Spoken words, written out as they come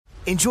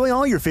Enjoy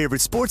all your favorite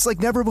sports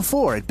like never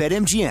before at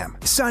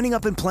BetMGM. Signing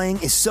up and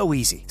playing is so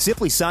easy.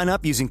 Simply sign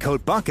up using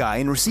code Buckeye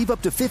and receive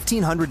up to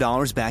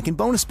 $1,500 back in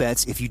bonus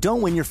bets if you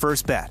don't win your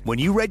first bet. When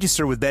you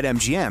register with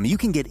BetMGM, you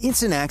can get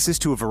instant access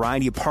to a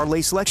variety of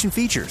parlay selection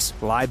features,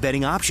 live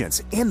betting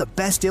options, and the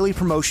best daily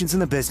promotions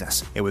in the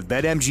business. And with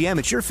BetMGM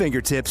at your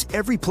fingertips,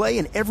 every play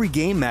and every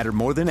game matter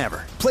more than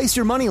ever. Place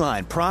your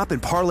moneyline, prop,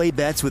 and parlay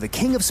bets with the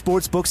king of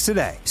sportsbooks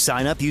today.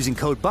 Sign up using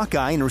code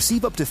Buckeye and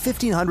receive up to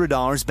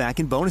 $1,500 back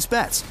in bonus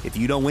bets if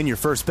you don't win your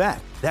first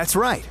bet. That's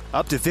right,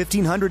 up to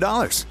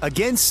 $1,500.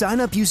 Again, sign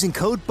up using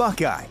code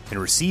Buckeye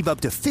and receive up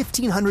to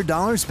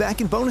 $1,500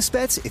 back in bonus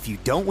bets if you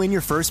don't win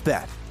your first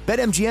bet.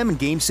 BetMGM and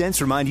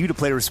GameSense remind you to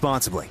play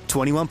responsibly.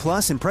 21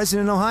 plus and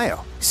present in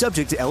Ohio.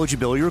 Subject to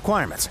eligibility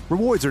requirements.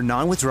 Rewards are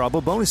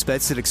non-withdrawable bonus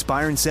bets that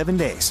expire in 7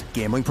 days.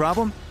 Gambling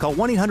problem? Call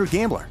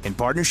 1-800-GAMBLER in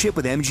partnership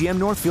with MGM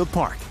Northfield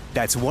Park.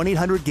 That's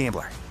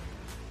 1-800-GAMBLER.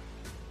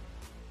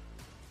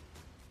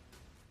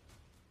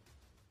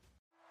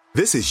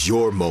 This is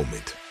your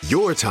moment,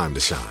 your time to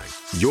shine,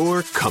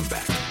 your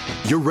comeback.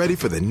 You're ready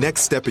for the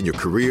next step in your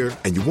career,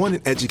 and you want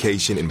an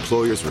education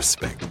employers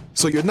respect.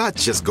 So you're not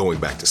just going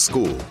back to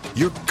school,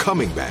 you're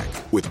coming back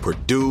with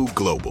Purdue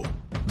Global.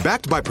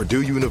 Backed by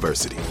Purdue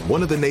University,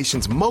 one of the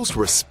nation's most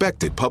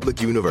respected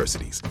public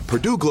universities,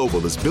 Purdue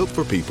Global is built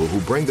for people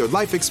who bring their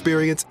life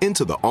experience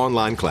into the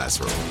online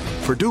classroom.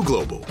 Purdue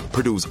Global,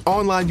 Purdue's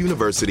online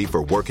university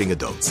for working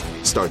adults.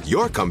 Start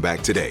your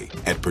comeback today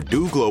at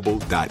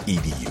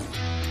purdueglobal.edu.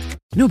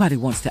 Nobody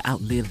wants to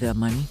outlive their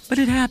money, but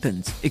it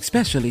happens,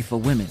 especially for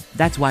women.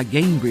 That's why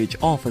Gainbridge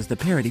offers the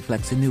Parity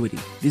Flex annuity,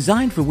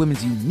 designed for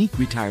women's unique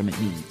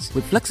retirement needs,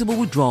 with flexible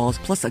withdrawals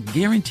plus a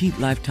guaranteed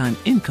lifetime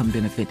income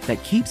benefit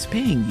that keeps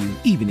paying you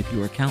even if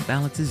your account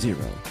balance is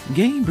zero.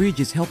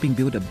 Gainbridge is helping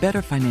build a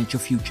better financial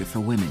future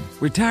for women.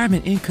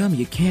 Retirement income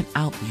you can't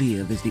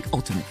outlive is the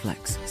ultimate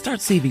flex.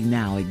 Start saving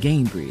now at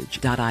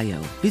Gainbridge.io.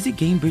 Visit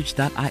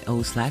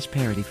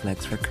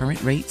Gainbridge.io/ParityFlex for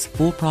current rates,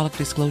 full product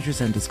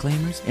disclosures and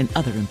disclaimers, and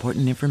other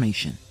important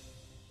information.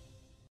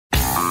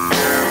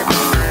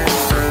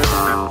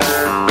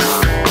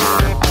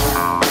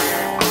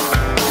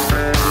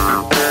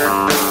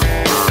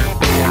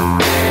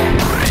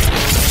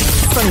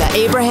 From the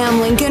Abraham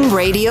Lincoln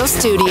Radio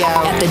Studio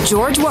at the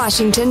George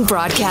Washington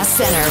Broadcast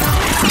Center,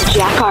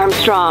 Jack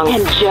Armstrong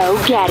and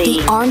Joe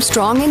Getty. The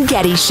Armstrong and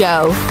Getty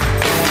Show.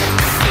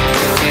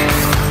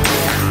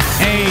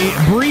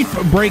 Brief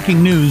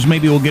breaking news.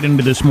 Maybe we'll get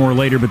into this more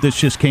later, but this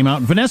just came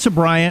out. Vanessa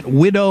Bryant,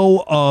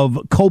 widow of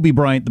Kobe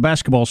Bryant, the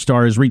basketball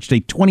star, has reached a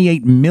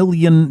 $28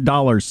 million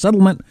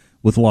settlement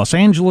with Los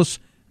Angeles,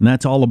 and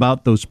that's all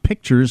about those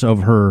pictures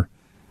of her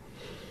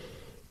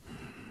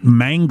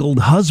mangled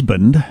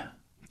husband.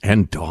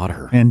 And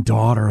daughter.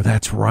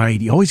 That's right.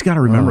 You always got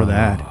to remember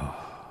that.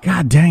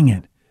 God dang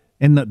it.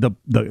 And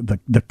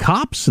the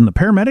cops and the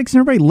paramedics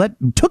and everybody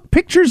took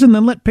pictures and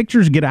then let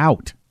pictures get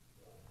out.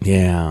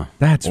 Yeah.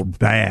 That's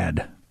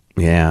bad.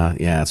 Yeah,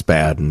 it's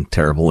bad and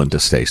terrible and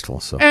distasteful.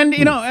 So, and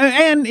you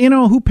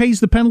know who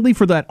pays the penalty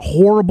for that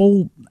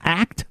horrible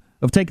act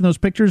of taking those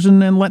pictures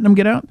and then letting them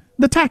get out?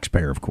 The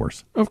taxpayer, of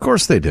course. Of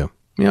course they do.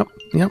 Yep.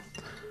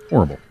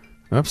 Horrible.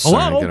 Oops,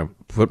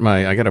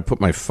 sorry, I gotta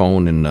put my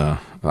phone in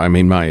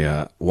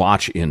my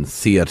watch in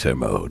theater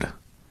mode.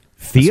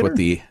 Theater? That's what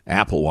the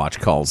Apple Watch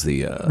calls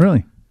the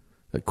really?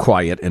 The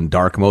quiet and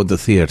dark mode, the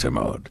theater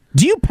mode.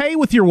 Do you pay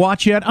with your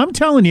watch yet? I'm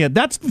telling you,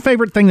 that's the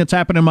favorite thing that's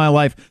happened in my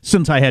life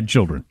since I had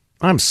children.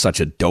 I'm such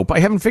a dope. I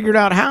haven't figured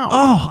out how.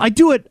 Oh, I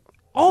do it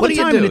all the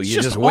time. What do you do? It's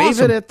You just wave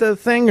awesome. it at the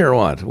thing or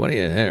what? What do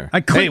you hear?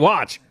 Hey,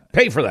 watch.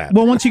 Pay for that.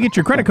 Well, once you get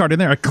your credit card in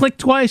there, I click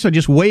twice, I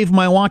just wave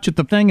my watch at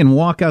the thing and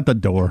walk out the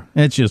door.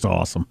 It's just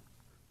awesome.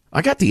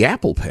 I got the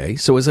Apple Pay,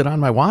 so is it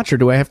on my watch or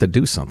do I have to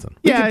do something?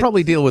 We can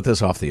probably deal with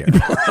this off the air.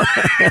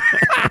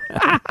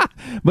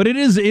 But it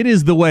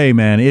is the way,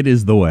 man. It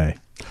is the way.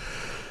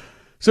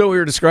 So we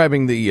were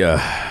describing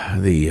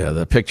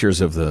the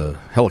pictures of the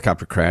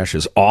helicopter crash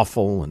as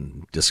awful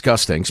and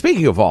disgusting.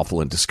 Speaking of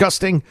awful and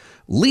disgusting,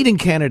 leading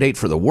candidate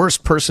for the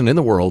worst person in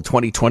the world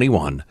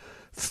 2021,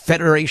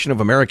 Federation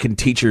of American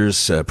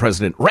Teachers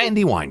President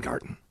Randy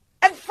Weingarten.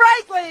 And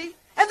frankly,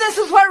 and this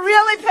is what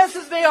really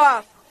pisses me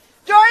off,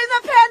 during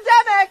the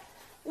pandemic,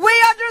 we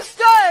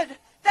understood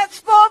that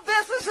small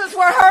businesses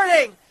were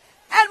hurting,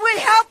 and we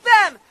helped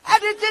them,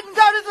 and it didn't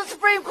go to the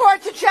Supreme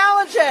Court to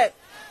challenge it.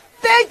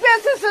 Big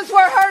businesses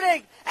were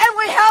hurting, and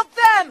we helped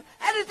them,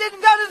 and it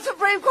didn't go to the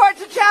Supreme Court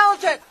to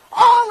challenge it.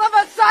 All of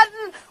a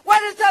sudden,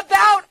 when it's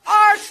about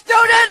our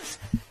students,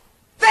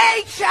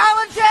 they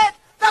challenge it,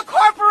 the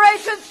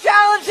corporations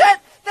challenge it,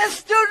 the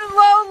student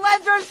loan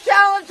lenders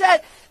challenge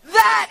it.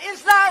 That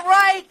is not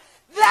right,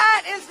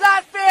 that is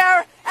not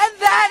fair, and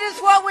that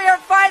is what we are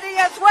fighting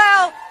as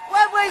well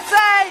when we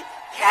say,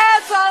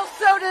 cancel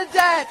student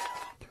debt.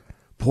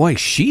 Boy,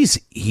 she's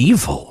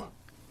evil.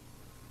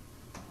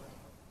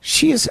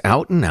 She is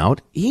out and out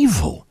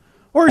evil.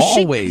 Or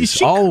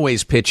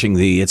always pitching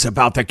it's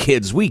about the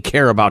kids. We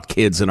care about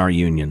kids in our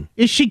union.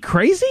 Is she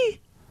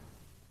crazy?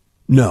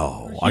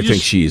 No, I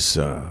think she's...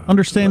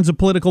 understands the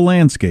political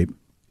landscape.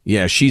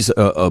 Yeah, she's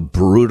a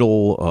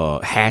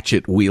brutal,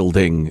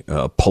 hatchet-wielding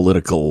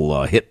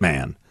political hit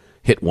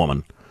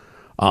woman.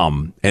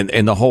 And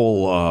the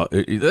whole,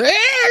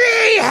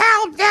 any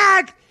help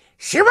that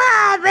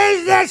small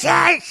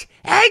businesses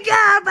and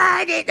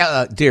nobody...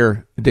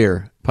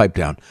 dear, pipe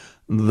down.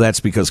 That's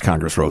because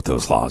Congress wrote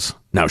those laws.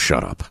 Now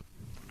shut up.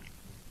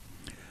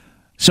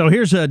 So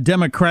here's a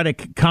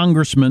Democratic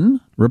congressman,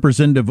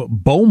 Representative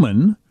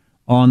Bowman,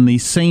 on the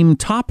same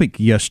topic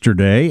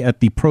yesterday at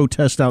the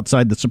protest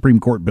outside the Supreme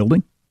Court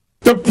building.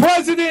 The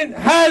president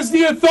has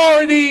the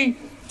authority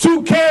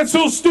to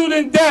cancel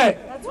student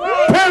debt.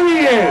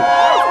 Period.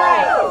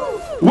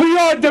 We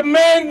are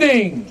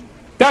demanding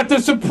that the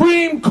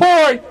Supreme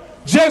Court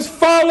just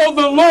follow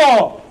the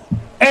law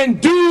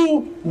and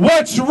do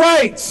what's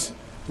right.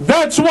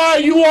 That's why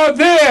you are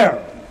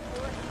there,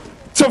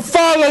 to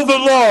follow the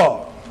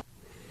law.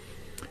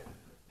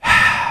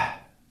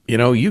 You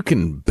know, you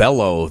can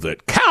bellow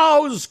that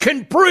cows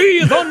can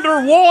breathe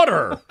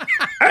underwater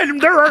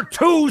and there are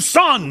two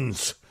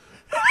suns.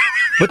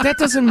 But that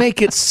doesn't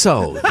make it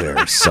so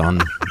there,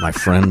 son, my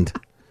friend.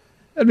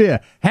 That'd be a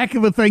heck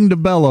of a thing to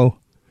bellow.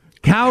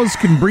 Cows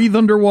can breathe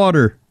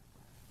underwater.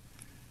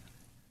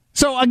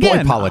 So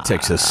again, boy,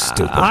 politics is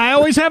stupid. I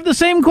always have the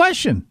same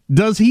question.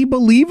 Does he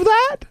believe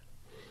that?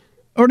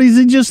 Or does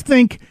he just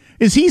think...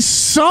 Is he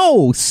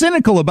so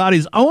cynical about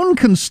his own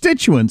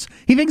constituents?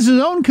 He thinks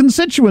his own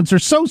constituents are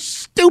so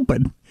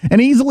stupid and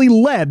easily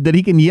led that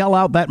he can yell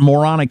out that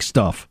moronic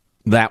stuff.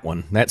 That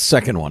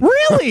second one.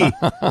 Really?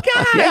 God,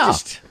 yeah.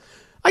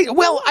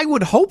 I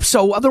would hope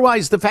so.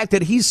 Otherwise, the fact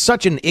that he's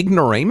such an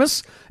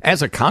ignoramus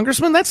as a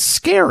congressman, that's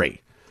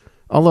scary.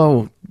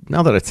 Although,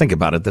 now that I think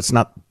about it, that's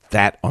not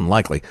that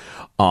unlikely.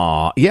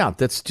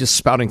 That's just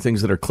spouting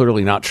things that are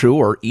clearly not true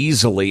or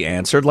easily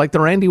answered, like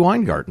the Randy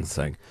Weingarten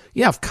thing.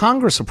 Yeah, if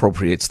Congress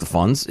appropriates the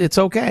funds, it's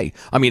okay.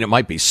 I mean, it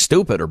might be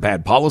stupid or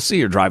bad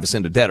policy or drive us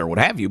into debt or what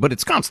have you, but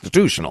it's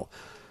constitutional.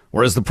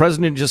 Whereas the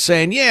president just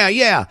saying,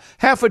 yeah,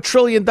 $500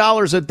 billion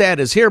of debt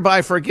is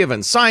hereby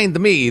forgiven. Signed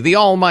me, the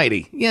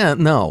Almighty. Yeah,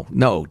 no,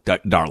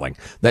 darling.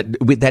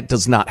 That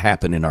does not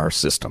happen in our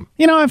system.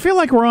 You know, I feel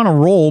like we're on a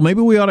roll. Maybe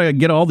we ought to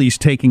get all these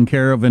taken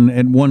care of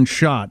in one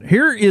shot.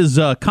 Here is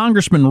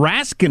Congressman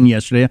Raskin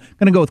yesterday. I'm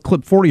going to go with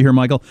clip 40 here,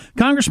 Michael.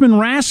 Congressman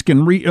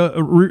Raskin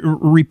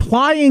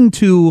replying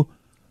to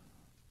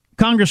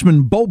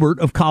Congressman Boebert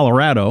of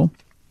Colorado,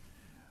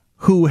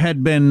 who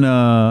had been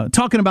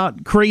talking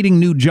about creating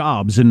new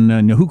jobs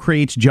and who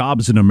creates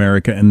jobs in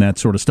America and that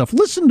sort of stuff.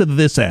 Listen to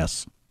this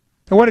S.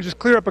 I want to just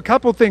clear up a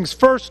couple things.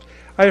 First,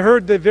 I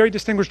heard the very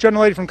distinguished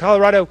gentlelady from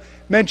Colorado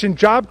mention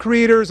job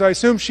creators. I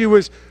assume she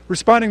was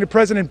responding to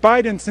President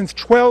Biden, since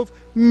 12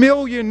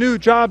 million new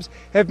jobs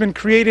have been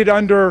created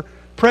under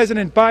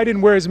President Biden,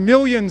 whereas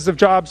millions of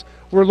jobs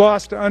were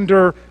lost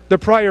under the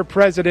prior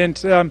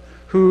president,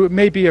 who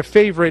may be a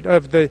favorite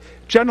of the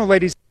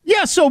gentlelady's.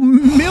 Yeah, so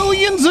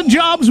millions of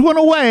jobs went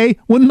away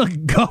when the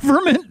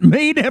government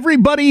made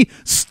everybody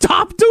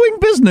stop doing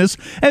business.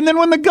 And then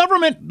when the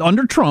government,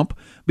 under Trump,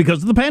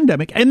 because of the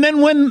pandemic, and then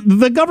when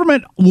the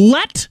government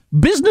let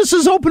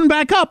businesses open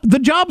back up, the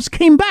jobs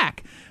came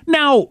back.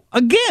 Now,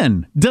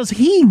 again, does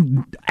he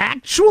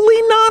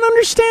actually not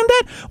understand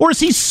that? Or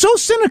is he so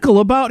cynical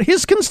about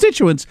his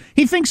constituents,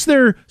 he thinks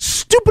they're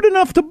stupid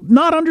enough to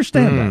not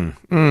understand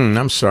that?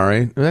 I'm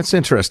sorry. That's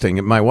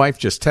interesting. My wife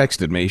just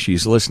texted me.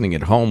 She's listening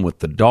at home with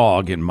the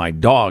dog, and my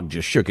dog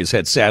just shook his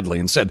head sadly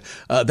and said,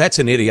 that's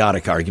an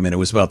idiotic argument. It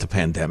was about the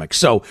pandemic.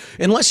 So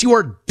unless you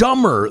are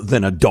dumber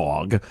than a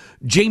dog,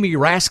 Jamie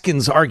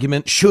Raskin's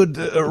argument should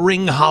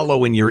ring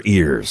hollow in your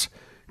ears.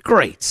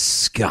 Great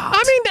Scott.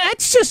 I mean,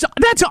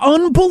 that's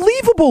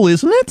unbelievable,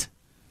 isn't it?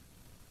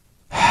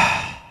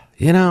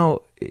 You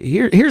know,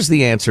 here's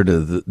the answer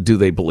to do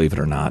they believe it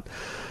or not.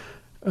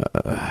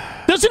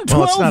 Doesn't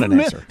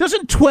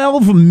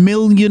 12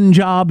 million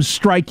jobs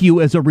strike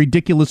you as a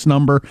ridiculous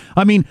number?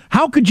 I mean,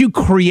 how could you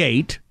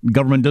create,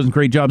 government doesn't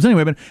create jobs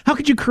anyway, but how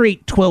could you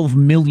create 12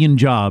 million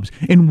jobs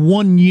in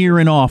 1 year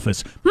in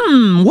office?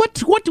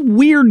 What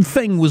weird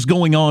thing was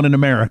going on in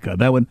America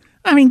that would,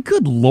 I mean,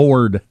 good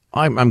Lord.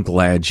 I'm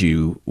glad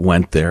you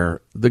went there.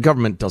 The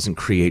government doesn't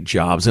create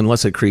jobs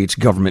unless it creates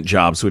government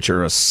jobs, which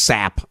are a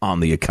sap on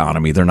the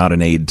economy. They're not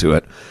an aid to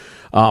it.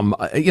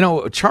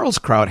 Charles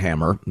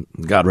Krauthammer,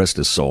 God rest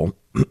his soul,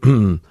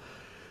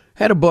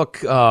 had a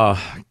book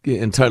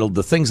entitled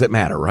 "The Things That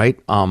Matter," right?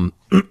 What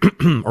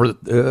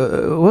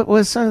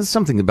was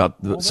something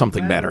about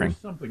something mattering?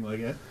 Something like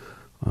it.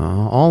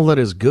 All that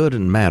is good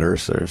and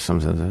matters, or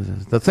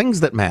something. The things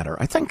that matter.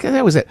 I think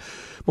that was it.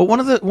 But one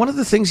of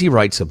the things he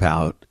writes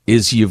about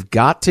is you've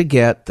got to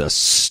get the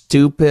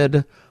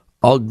stupid,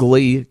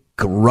 ugly,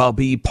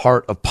 grubby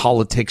part of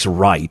politics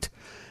right,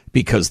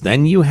 because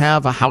then you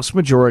have a House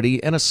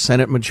majority and a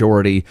Senate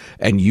majority,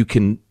 and you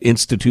can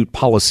institute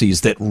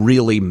policies that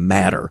really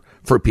matter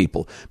for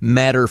people,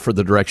 matter for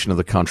the direction of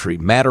the country,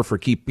 matter for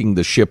keeping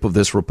the ship of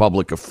this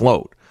republic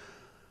afloat.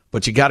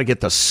 But you got to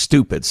get the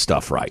stupid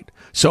stuff right.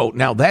 So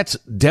now that's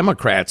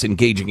Democrats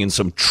engaging in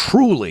some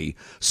truly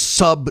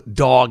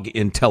sub-dog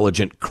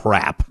intelligent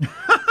crap.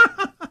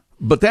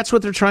 But that's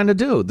what they're trying to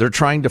do. They're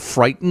trying to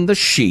frighten the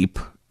sheep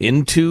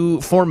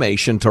into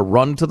formation to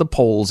run to the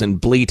polls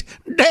and bleat,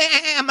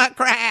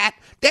 Democrat,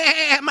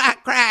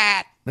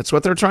 Democrat. That's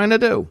what they're trying to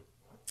do.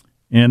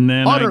 And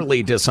then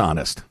utterly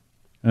dishonest.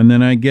 And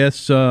then I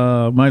guess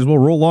might as well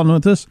roll on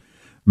with this.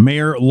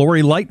 Mayor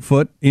Lori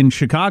Lightfoot in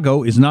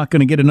Chicago is not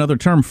going to get another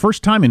term.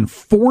 First time in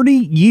 40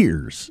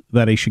 years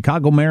that a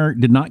Chicago mayor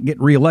did not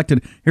get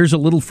reelected. Here's a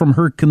little from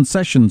her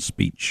concession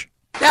speech.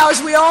 Now,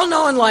 as we all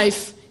know in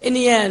life, in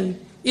the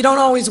end, you don't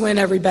always win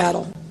every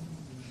battle.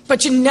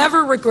 But you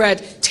never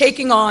regret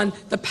taking on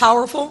the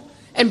powerful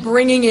and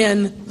bringing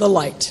in the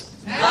light.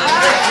 To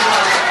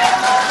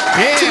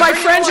my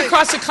friends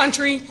across the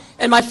country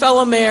and my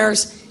fellow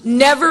mayors,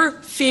 never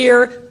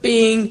fear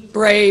being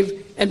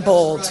brave and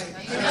bold.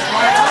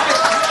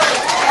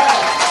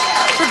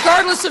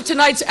 Regardless of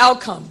tonight's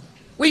outcome,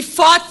 we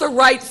fought the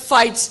right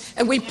fights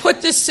and we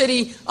put this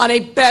city on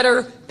a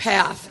better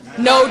path.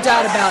 No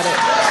doubt about it.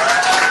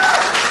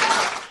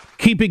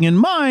 Keeping in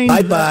mind,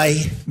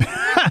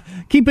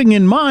 keeping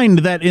in mind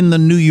that in the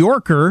New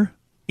Yorker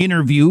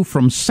interview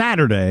from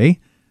Saturday,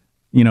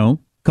 a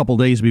couple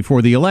days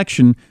before the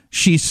election,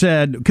 she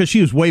said, because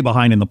she was way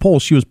behind in the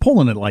polls, she was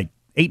polling at like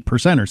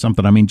 8% or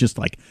something. I mean, just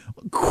like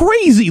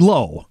crazy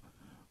low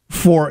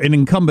for an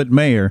incumbent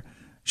mayor.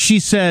 She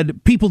said, too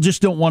many people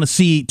just don't want to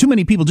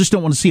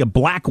see a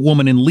black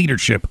woman in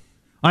leadership.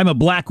 I'm a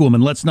black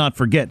woman. Let's not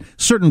forget.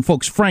 Certain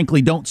folks,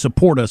 frankly, don't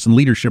support us in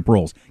leadership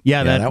roles.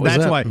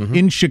 That's why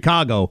in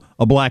Chicago,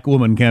 a black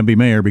woman can't be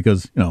mayor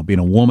because, being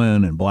a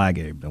woman and black,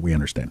 we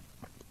understand.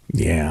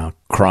 Yeah,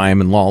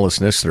 crime and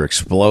lawlessness, they're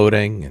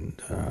exploding, and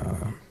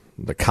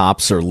the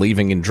cops are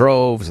leaving in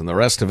droves and the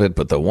rest of it.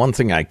 But the one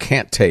thing I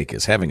can't take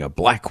is having a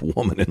black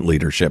woman in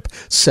leadership,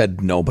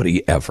 said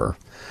nobody ever.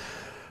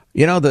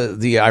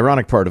 The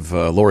ironic part of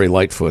Lori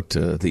Lightfoot,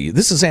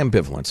 this is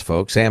ambivalence,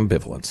 folks,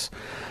 ambivalence.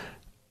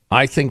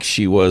 I think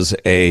she was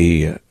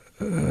a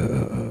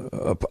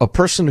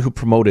person who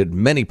promoted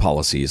many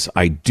policies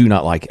I do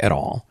not like at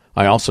all.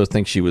 I also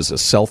think she was a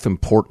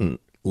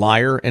self-important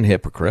liar and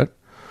hypocrite,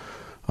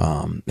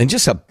 and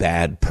just a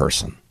bad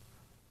person.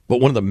 But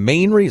one of the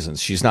main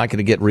reasons she's not going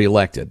to get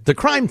reelected, the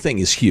crime thing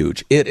is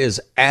huge. It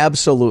is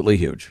absolutely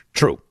huge.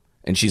 True.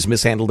 And she's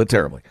mishandled it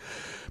terribly.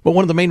 But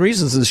one of the main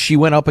reasons is she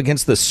went up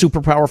against the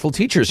super powerful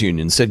teachers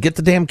union, said, get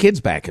the damn kids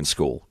back in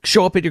school.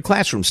 Show up at your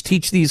classrooms.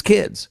 Teach these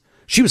kids.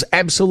 She was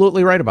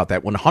absolutely right about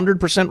that,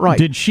 100% right.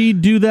 Did she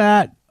do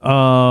that?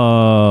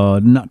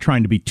 Not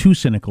trying to be too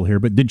cynical here,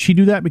 but did she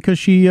do that because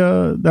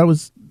that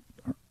was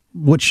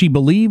what she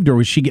believed, or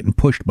was she getting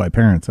pushed by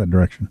parents that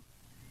direction?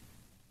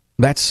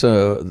 That's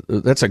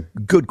a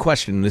good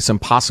question. It's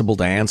impossible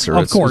to answer.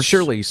 Of course. It's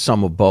surely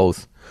some of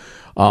both.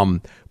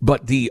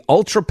 But the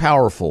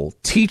ultra-powerful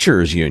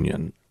teachers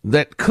union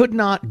that could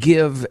not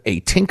give a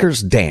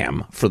tinker's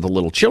damn for the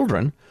little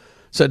children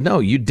said, no,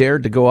 you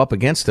dared to go up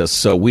against us,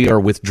 so we are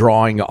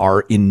withdrawing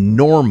our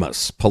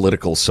enormous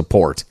political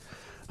support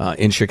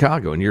in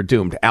Chicago, and you're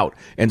doomed out.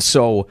 And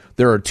so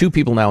there are two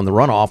people now in the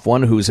runoff,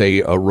 one who's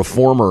a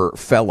reformer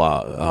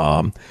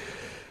fella,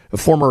 a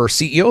former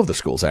CEO of the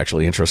schools,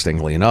 actually,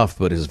 interestingly enough,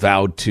 but has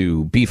vowed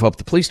to beef up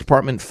the police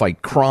department,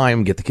 fight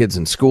crime, get the kids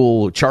in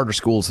school, charter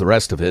schools, the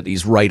rest of it.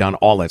 He's right on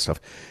all that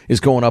stuff. Is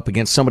going up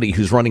against somebody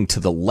who's running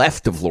to the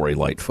left of Lori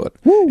Lightfoot.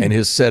 Woo. And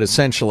has said,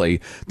 essentially,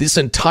 this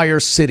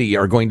entire city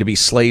are going to be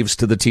slaves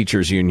to the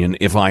teachers union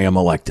if I am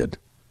elected.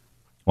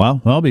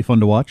 Well, that'll be fun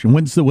to watch. And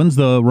when's the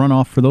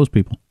runoff for those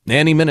people?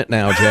 Any minute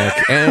now,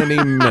 Jack.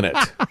 Any minute.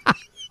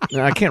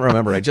 I can't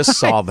remember. I just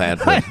saw that.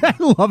 I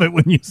love it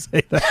when you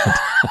say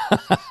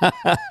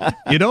that.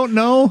 You don't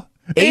know?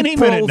 Any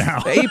minute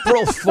now.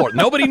 April 4th.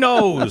 Nobody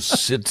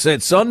knows.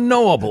 It's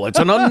unknowable. It's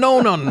an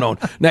unknown.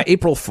 Now,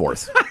 April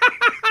 4th.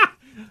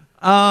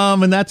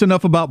 And that's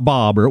enough about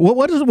Bob. Or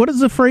what is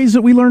the phrase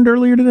that we learned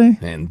earlier today?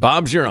 And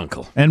Bob's your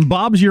uncle. And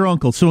Bob's your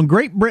uncle. So in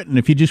Great Britain,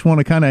 if you just want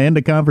to kind of end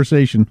a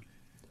conversation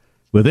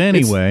with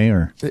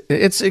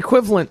it's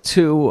equivalent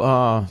to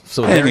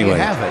there you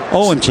have it.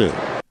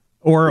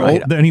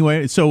 0-2.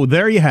 Anyway, so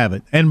there you have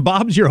it. And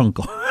Bob's your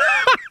uncle.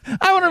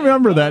 I want to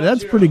remember that.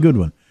 That's a pretty good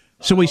one.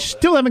 So we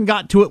still haven't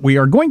got to it. We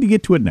are going to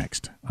get to it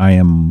next. I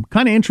am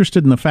kind of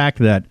interested in the fact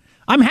that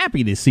I'm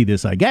happy to see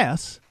this, I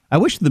guess. I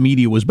wish the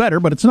media was better,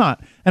 but it's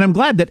not. And I'm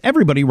glad that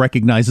everybody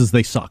recognizes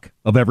they suck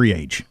of every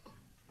age.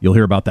 You'll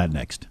hear about that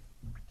next.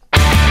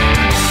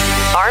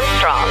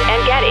 Armstrong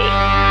and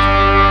Getty.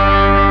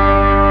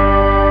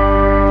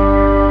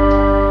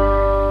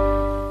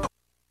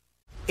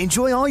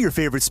 Enjoy all your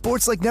favorite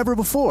sports like never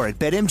before at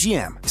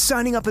BetMGM.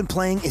 Signing up and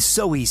playing is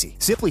so easy.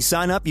 Simply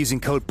sign up using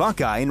code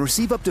Buckeye and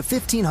receive up to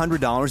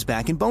 $1,500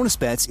 back in bonus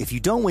bets if you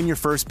don't win your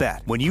first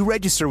bet. When you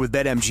register with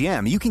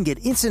BetMGM, you can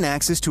get instant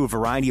access to a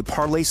variety of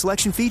parlay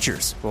selection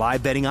features,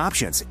 live betting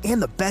options, and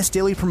the best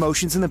daily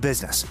promotions in the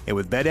business. And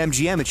with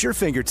BetMGM at your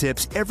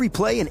fingertips, every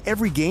play and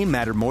every game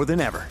matter more than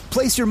ever.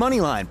 Place your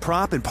moneyline,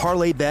 prop, and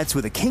parlay bets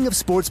with the king of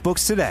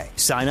sportsbooks today.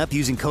 Sign up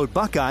using code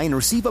Buckeye and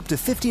receive up to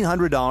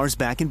 $1,500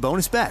 back in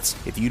bonus bets.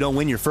 If you don't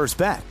win your first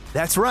bet.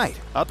 That's right,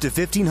 up to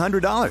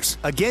 $1,500.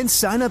 Again,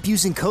 sign up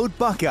using code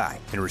Buckeye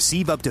and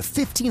receive up to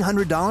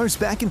 $1,500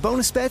 back in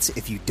bonus bets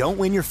if you don't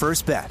win your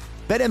first bet.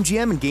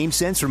 BetMGM and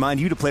GameSense remind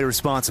you to play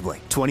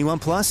responsibly. 21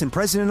 plus and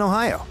present in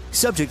Ohio.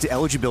 Subject to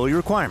eligibility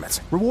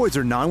requirements. Rewards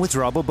are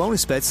non-withdrawable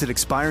bonus bets that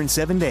expire in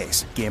 7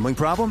 days. Gambling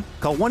problem?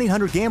 Call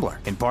 1-800-GAMBLER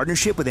in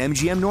partnership with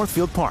MGM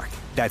Northfield Park.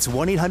 That's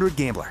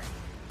 1-800-GAMBLER.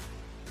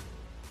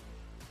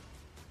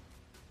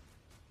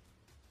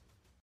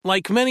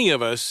 Like many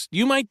of us,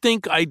 you might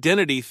think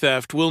identity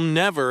theft will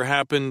never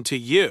happen to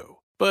you.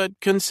 But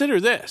consider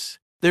this.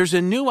 There's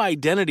a new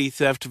identity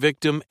theft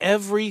victim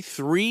every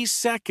 3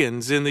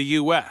 seconds in the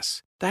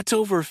U.S. That's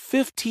over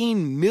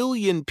 15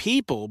 million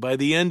people by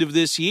the end of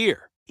this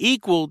year,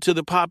 equal to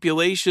the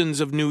populations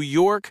of New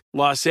York,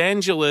 Los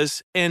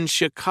Angeles, and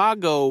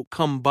Chicago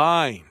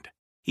combined.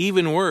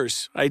 Even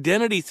worse,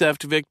 identity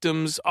theft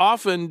victims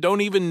often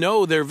don't even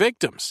know they're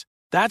victims.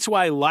 That's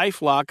why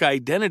LifeLock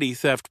Identity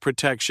Theft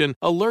Protection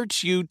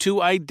alerts you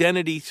to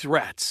identity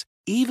threats,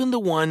 even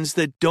the ones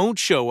that don't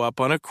show up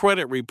on a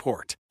credit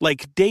report,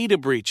 like data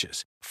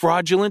breaches,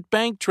 fraudulent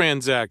bank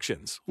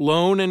transactions,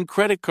 loan and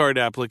credit card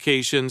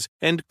applications,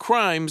 and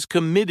crimes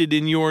committed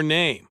in your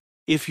name.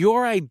 If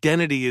your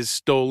identity is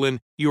stolen,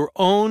 your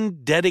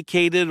own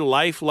dedicated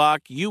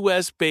LifeLock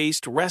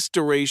U.S.-based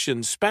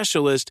restoration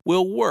specialist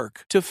will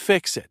work to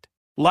fix it.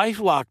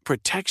 LifeLock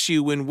protects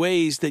you in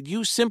ways that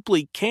you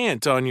simply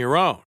can't on your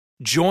own.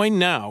 Join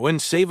now and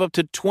save up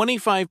to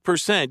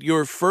 25%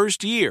 your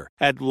first year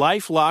at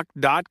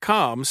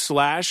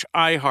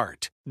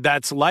LifeLock.com/iHeart.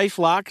 That's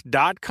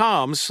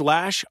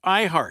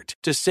LifeLock.com/iHeart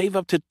to save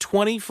up to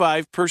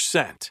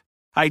 25%.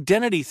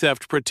 Identity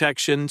theft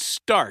protection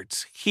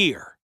starts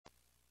here.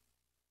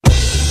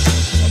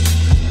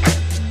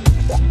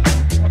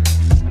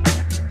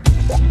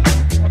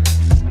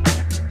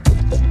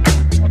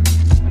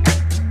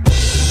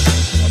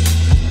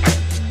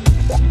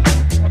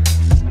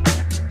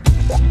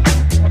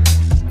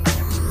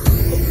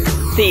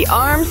 The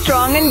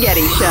Armstrong and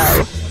Getty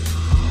Show.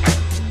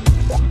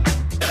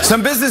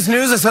 Some business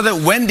news. I saw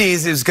that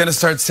Wendy's is going to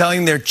start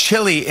selling their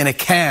chili in a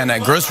can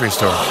at grocery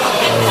stores.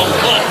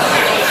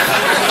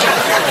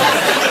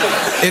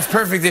 It's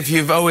perfect if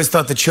you've always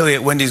thought the chili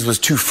at Wendy's was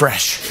too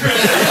fresh.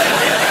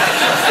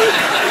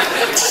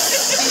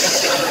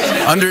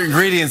 Under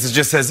ingredients, it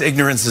just says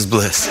ignorance is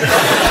bliss.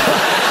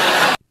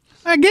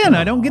 Again,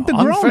 I don't get the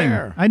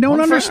groaning. I don't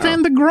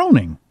understand the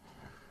groaning.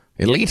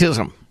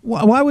 Elitism.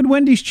 Why would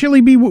Wendy's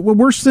chili be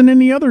worse than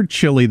any other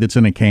chili that's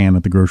in a can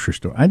at the grocery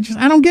store? I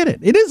don't get it.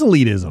 It is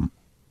elitism.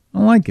 I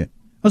don't like it.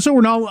 So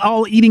we're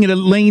all eating it at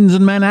Lane's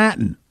in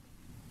Manhattan.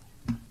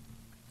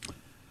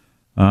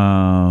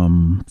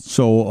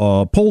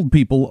 Polled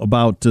people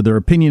about their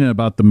opinion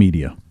about the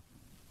media.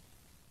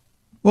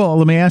 Well,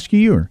 let me ask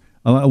you.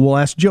 We'll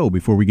ask Joe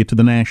before we get to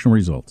the national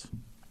results.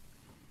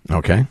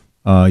 Okay.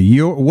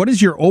 What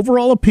is your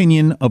overall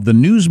opinion of the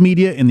news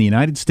media in the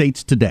United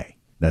States today?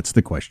 That's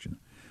the question.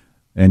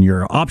 And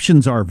your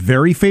options are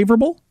very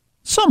favorable,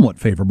 somewhat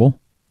favorable,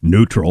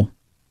 neutral,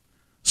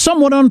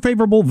 somewhat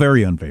unfavorable,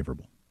 very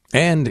unfavorable.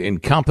 And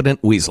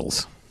incompetent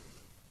weasels.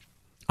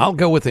 I'll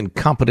go with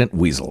incompetent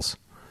weasels.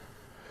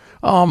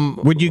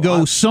 Would you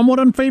go somewhat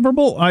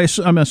unfavorable?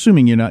 I'm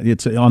assuming you're not.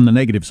 It's on the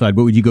negative side,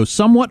 but would you go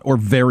somewhat or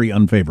very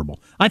unfavorable?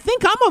 I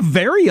think I'm a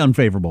very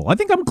unfavorable. I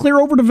think I'm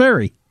clear over to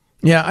very.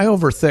 Yeah, I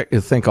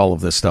overthink all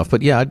of this stuff,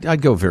 but yeah,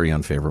 I'd go very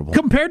unfavorable.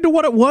 Compared to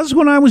what it was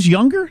when I was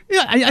younger?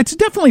 Yeah, it's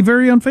definitely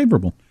very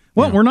unfavorable.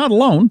 Well, yeah. We're not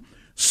alone.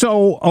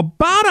 So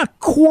about a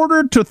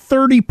quarter to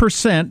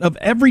 30% of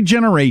every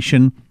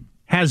generation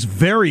has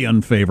very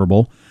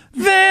unfavorable.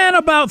 Then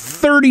about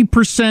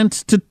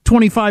 30% to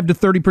 25 to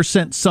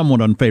 30%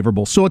 somewhat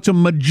unfavorable. So it's a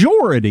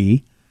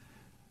majority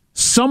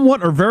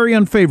somewhat or very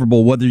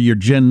unfavorable, whether you're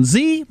Gen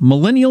Z,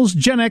 millennials,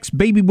 Gen X,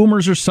 baby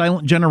boomers, or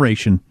silent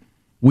generation.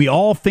 We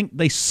all think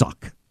they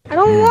suck. I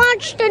don't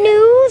watch the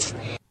news.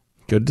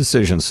 Good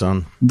decision,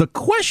 son. The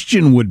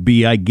question would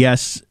be, I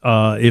guess,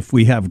 if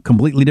we have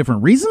completely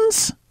different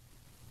reasons?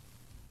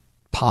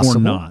 Possible.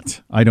 Or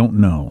not. I don't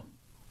know.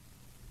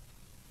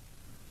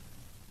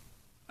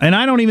 And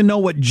I don't even know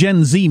what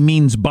Gen Z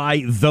means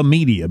by the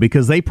media,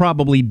 because they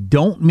probably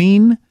don't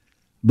mean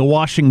the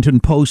Washington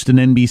Post and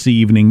NBC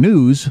Evening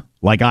News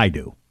like I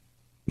do.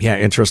 Yeah,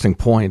 interesting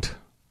point.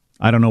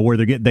 I don't know where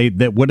they're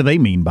getting. What do they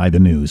mean by the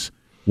news?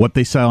 What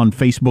they say on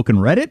Facebook and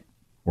Reddit?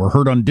 Or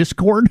heard on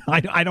Discord?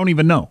 I don't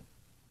even know.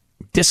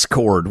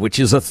 Discord, which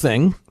is a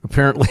thing,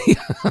 apparently.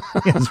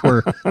 It's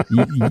where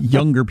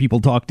younger people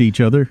talk to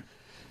each other.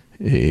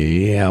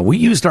 Yeah, we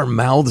used our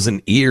mouths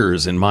and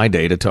ears in my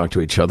day to talk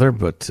to each other,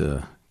 but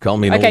call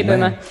me an old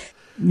man.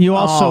 You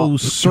also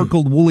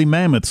circled woolly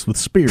mammoths with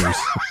spears.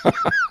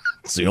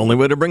 It's the only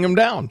way to bring them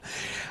down.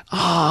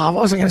 What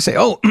was I going to say?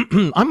 Oh,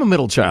 I'm a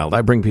middle child.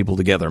 I bring people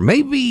together.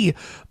 Maybe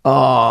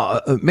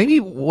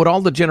what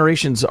all the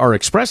generations are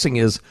expressing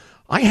is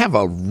I have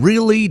a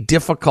really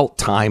difficult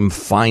time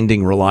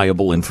finding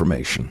reliable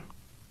information.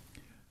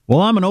 Well,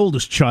 I'm an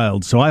oldest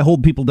child, so I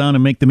hold people down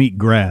and make them eat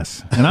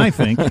grass. And I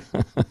think,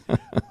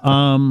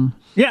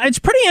 it's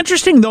pretty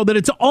interesting, though, that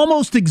it's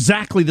almost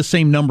exactly the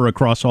same number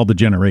across all the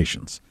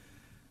generations.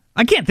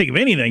 I can't think of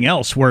anything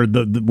else where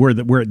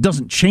where it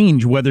doesn't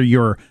change whether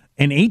you're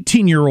an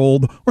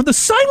 18-year-old or the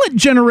silent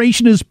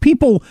generation is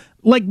people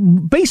like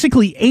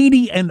basically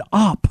 80 and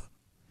up.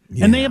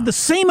 Yeah. And they have the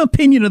same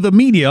opinion of the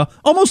media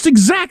almost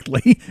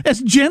exactly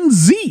as Gen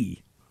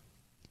Z.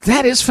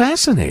 That is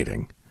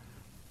fascinating.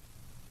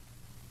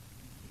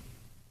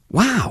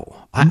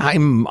 Wow.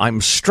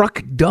 I'm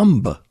struck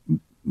dumb.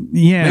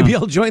 Yeah. Maybe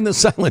I'll join the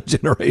silent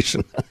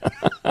generation.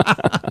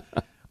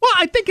 Well,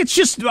 I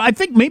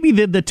think maybe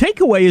the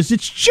takeaway is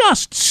it's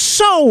just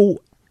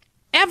so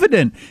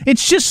evident.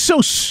 It's just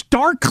so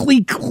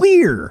starkly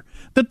clear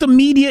that the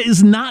media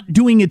is not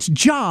doing its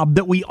job,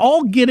 that we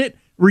all get it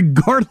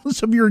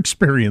regardless of your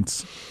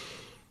experience.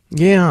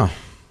 Yeah.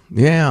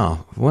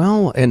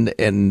 Well,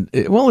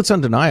 it's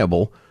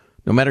undeniable,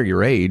 no matter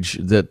your age,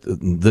 that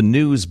the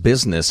news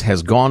business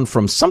has gone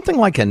from something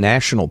like a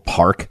national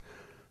park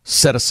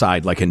set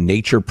aside like a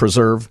nature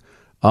preserve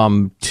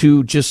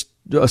to just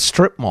a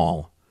strip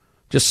mall,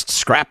 just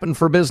scrapping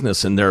for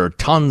business. And there are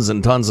tons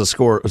and tons of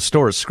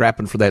stores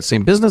scrapping for that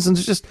same business, and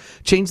it's just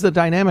changed the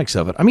dynamics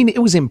of it. I mean, it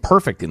was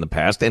imperfect in the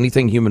past.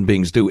 Anything human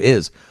beings do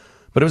is.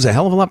 But it was a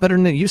hell of a lot better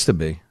than it used to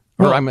be.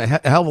 Or I'm a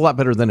hell of a lot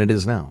better than it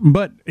is now.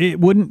 But it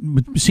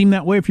wouldn't seem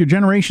that way if you're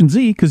Generation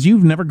Z, because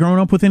you've never grown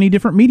up with any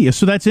different media.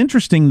 So that's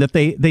interesting that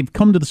they've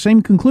come to the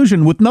same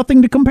conclusion with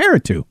nothing to compare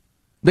it to.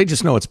 They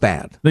just know it's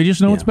bad. They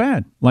just know it's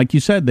bad. Like you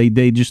said,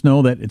 they just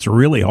know that it's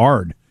really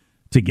hard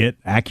to get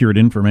accurate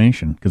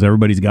information because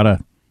everybody's got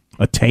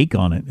a take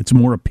on it. It's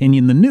more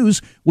opinion than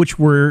news, which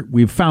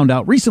we've found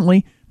out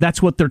recently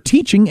that's what they're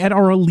teaching at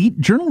our elite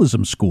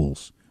journalism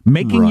schools.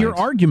 Making your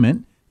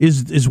argument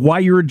is why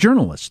you're a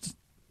journalist.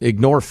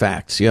 Ignore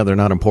facts. Yeah, they're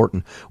not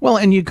important. Well,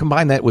 and you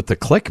combine that with the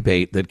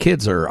clickbait that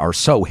kids are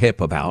so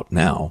hip about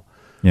now.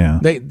 Yeah.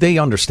 They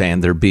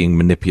understand they're being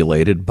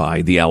manipulated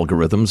by the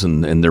algorithms,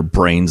 and their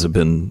brains have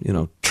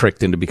been,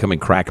 tricked into becoming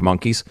crack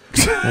monkeys.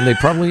 And they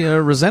probably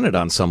resent it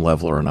on some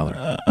level or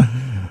another.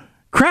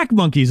 Crack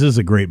Monkeys is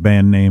a great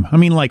band name. I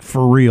mean, like,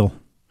 for real.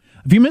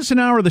 If you miss an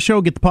hour of the show,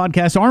 get the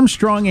podcast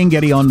Armstrong and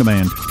Getty on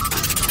demand.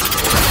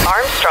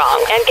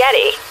 Armstrong and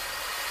Getty.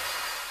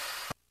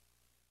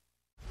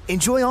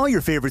 Enjoy all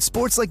your favorite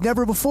sports like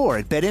never before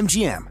at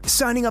BetMGM.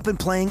 Signing up and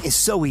playing is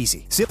so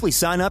easy. Simply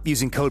sign up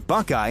using code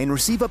Buckeye and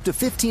receive up to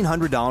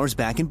 $1,500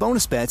 back in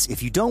bonus bets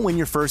if you don't win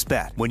your first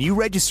bet. When you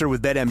register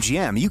with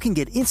BetMGM, you can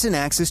get instant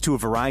access to a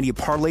variety of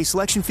parlay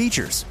selection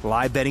features,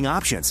 live betting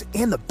options,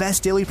 and the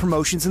best daily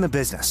promotions in the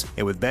business.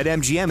 And with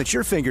BetMGM at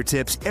your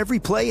fingertips, every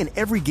play and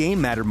every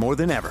game matter more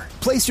than ever.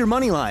 Place your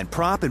moneyline,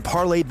 prop, and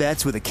parlay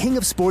bets with the king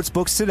of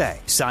sportsbooks today.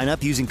 Sign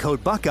up using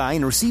code Buckeye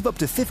and receive up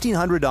to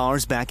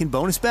 $1,500 back in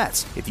bonus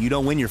bets if you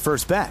don't win your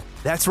first bet.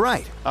 That's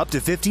right, up to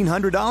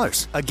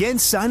 $1,500. Again,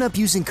 sign up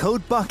using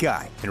code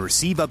Buckeye and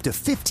receive up to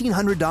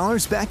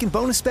 $1,500 back in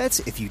bonus bets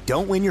if you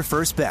don't win your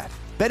first bet.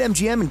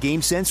 BetMGM and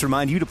GameSense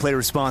remind you to play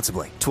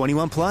responsibly.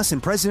 21 plus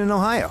and present in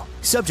Ohio.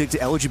 Subject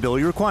to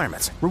eligibility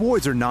requirements.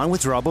 Rewards are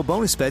non-withdrawable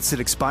bonus bets that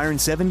expire in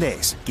 7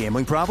 days.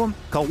 Gambling problem?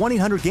 Call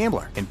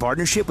 1-800-GAMBLER in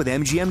partnership with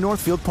MGM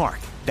Northfield Park.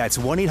 That's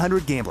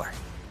 1-800-GAMBLER.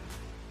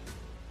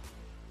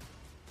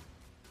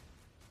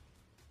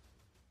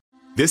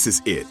 This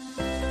is it.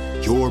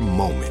 Your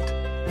moment.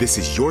 This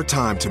is your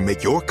time to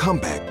make your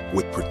comeback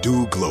with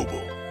Purdue Global.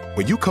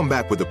 When you come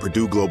back with a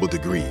Purdue Global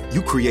degree,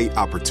 you create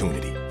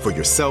opportunity for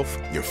yourself,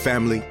 your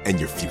family, and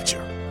your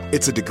future.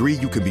 It's a degree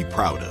you can be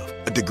proud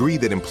of, a degree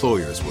that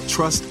employers will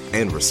trust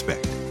and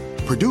respect.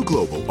 Purdue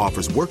Global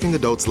offers working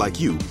adults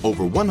like you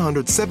over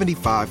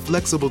 175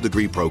 flexible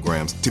degree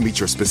programs to meet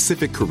your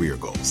specific career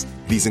goals.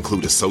 These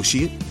include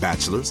associate,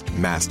 bachelor's,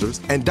 master's,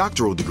 and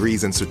doctoral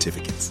degrees and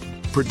certificates.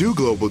 Purdue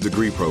Global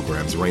degree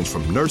programs range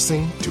from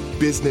nursing to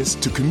business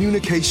to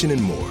communication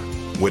and more.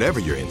 Whatever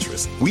your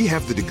interest, we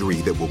have the degree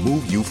that will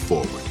move you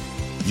forward.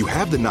 You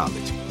have the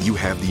knowledge, you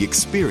have the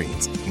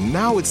experience.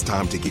 Now it's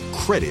time to get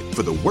credit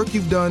for the work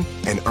you've done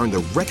and earn the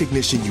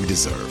recognition you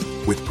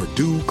deserve with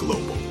Purdue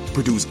Global,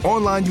 Purdue's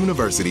online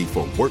university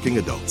for working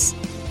adults.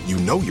 You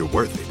know you're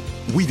worth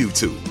it. We do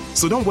too.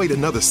 So don't wait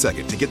another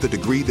second to get the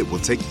degree that will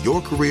take your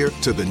career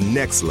to the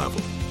next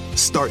level.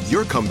 Start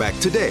your comeback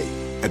today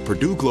at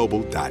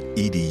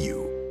purdueglobal.edu.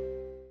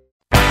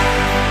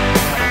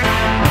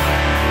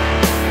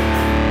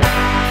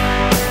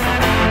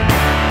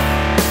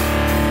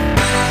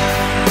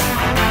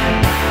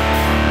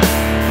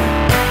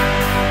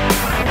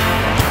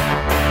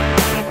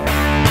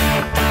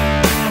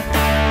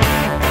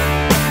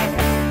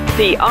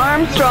 The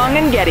Armstrong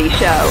and Getty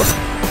Show.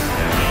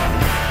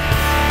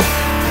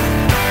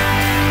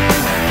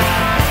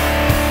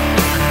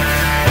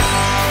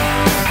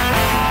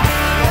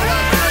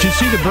 Did you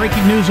see the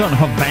breaking news on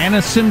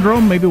Havana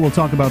syndrome? Maybe we'll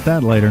talk about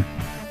that later.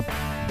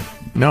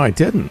 No, I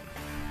didn't.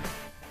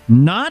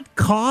 Not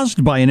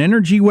caused by an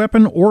energy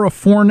weapon or a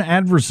foreign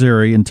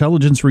adversary,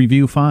 Intelligence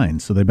Review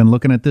finds. So they've been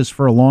looking at this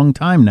for a long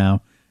time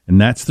now, And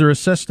that's their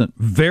assessment.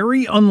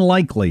 Very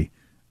unlikely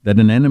that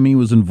an enemy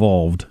was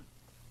involved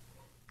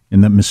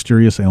in that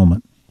mysterious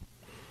ailment.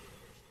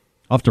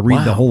 I'll have to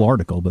read the whole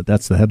article, but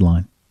that's the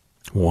headline.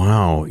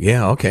 Wow.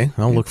 Yeah, okay.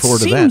 I'll look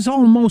forward to that. It seems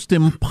almost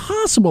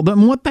impossible.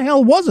 Then what the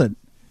hell was it?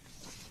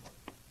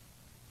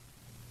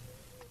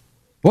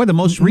 Boy, the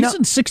most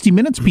recent 60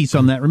 Minutes piece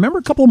on that, remember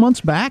a couple of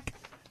months back?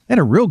 They had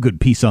a real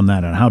good piece on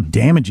that and how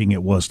damaging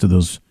it was to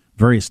those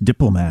various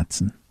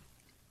diplomats.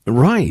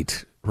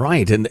 Right.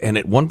 And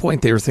at one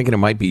point they were thinking it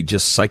might be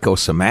just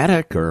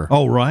psychosomatic or...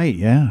 Oh, right,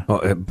 yeah.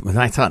 And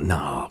I thought,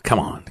 no, come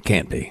on, it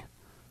can't be.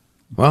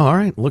 Well, all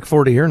right, look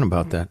forward to hearing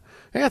about that.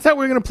 Hey, I thought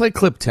we were going to play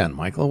clip 10,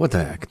 Michael. What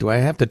the heck? Do I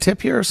have to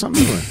tip you or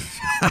something?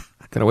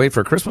 Gotta wait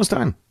for Christmas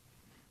time?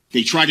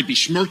 They try to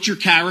besmirch your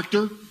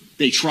character.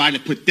 They try to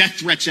put death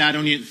threats out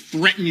on you and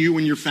threaten you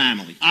and your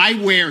family. I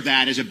wear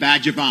that as a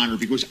badge of honor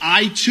because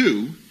I,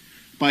 too,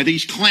 by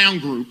these clown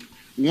group,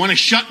 want to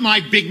shut my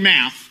big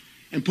mouth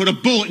and put a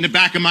bullet in the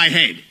back of my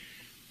head.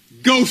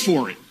 Go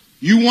for it.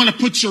 You want to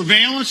put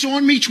surveillance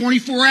on me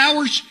 24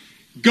 hours?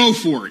 Go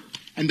for it.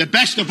 And the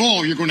best of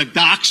all, you're going to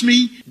dox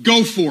me?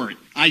 Go for it.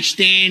 I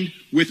stand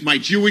with my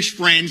Jewish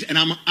friends, and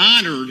I'm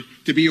honored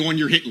to be on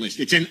your hit list.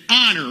 It's an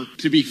honor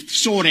to be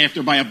sought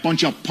after by a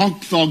bunch of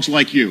punk thugs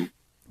like you.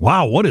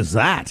 Wow, what is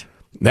that?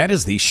 That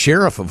is the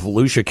sheriff of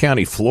Volusia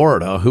County,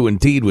 Florida, who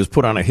indeed was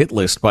put on a hit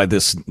list by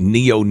this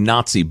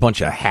neo-Nazi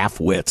bunch of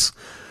half-wits.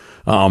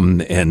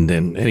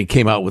 And he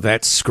came out with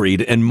that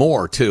screed and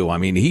more, too. I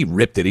mean, he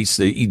ripped it.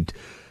 He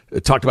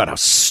talked about how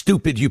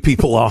stupid you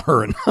people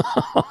are, and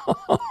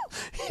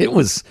it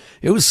was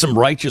some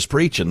righteous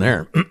preaching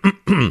there.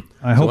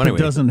 I hope it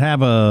doesn't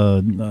have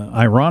a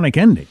ironic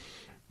ending.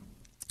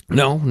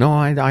 No,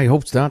 I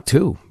hope not,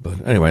 too.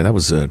 But anyway, that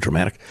was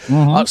dramatic.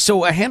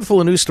 So a handful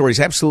of news stories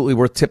absolutely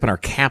worth tipping our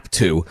cap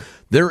to.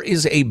 There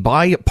is a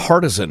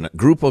bipartisan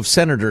group of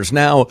senators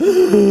now,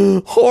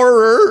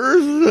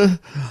 horrors,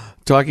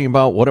 talking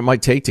about what it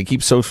might take to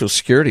keep Social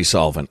Security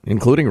solvent,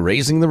 including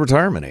raising the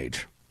retirement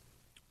age.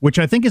 Which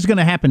I think is going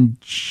to happen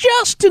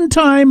just in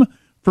time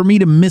for me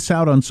to miss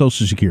out on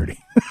Social Security.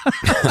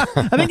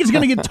 I think it's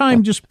going to get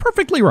timed just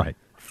perfectly right.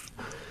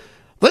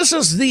 This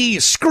is the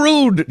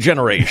screwed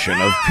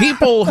generation of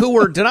people who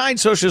were denied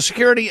Social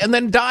Security and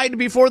then died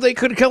before they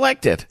could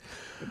collect it.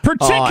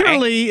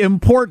 Particularly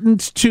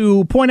important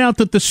to point out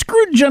that the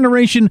screwed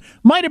generation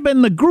might have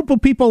been the group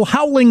of people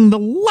howling the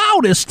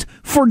loudest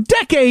for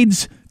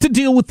decades to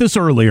deal with this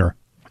earlier.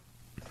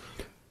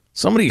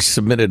 Somebody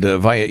submitted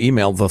via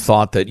email the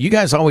thought that you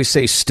guys always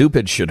say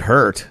stupid should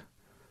hurt.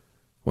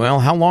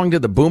 Well, how long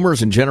did the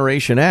boomers and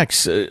Generation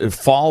X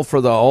fall for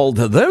the old,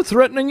 they're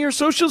threatening your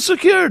Social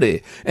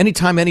Security?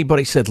 Anytime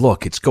anybody said,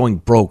 look, it's going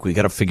broke, we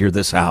got to figure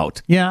this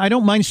out. Yeah, I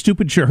don't mind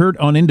stupid should hurt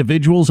on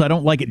individuals. I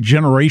don't like it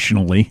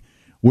generationally,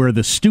 where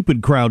the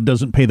stupid crowd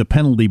doesn't pay the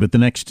penalty, but the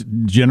next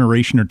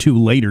generation or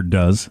two later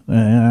does.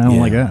 I don't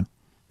like that.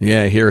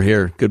 Yeah,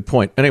 here. Good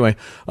point. Anyway,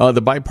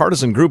 the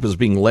bipartisan group is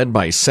being led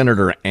by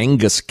Senator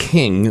Angus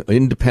King,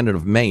 independent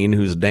of Maine,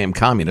 who's a damn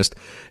communist,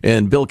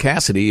 and Bill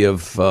Cassidy,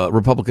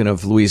 Republican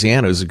of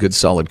Louisiana, who's a good,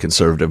 solid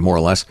conservative, more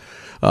or less.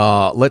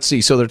 Let's see.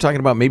 So they're talking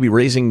about maybe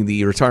raising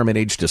the retirement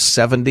age to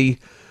 70.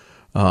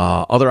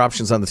 Other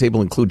options on the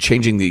table include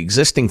changing the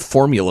existing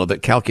formula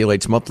that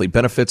calculates monthly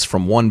benefits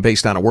from one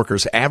based on a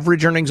worker's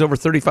average earnings over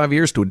 35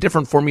 years to a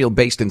different formula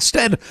based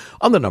instead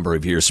on the number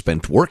of years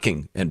spent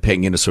working and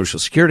paying into Social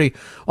Security.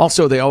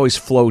 Also, they always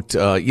float,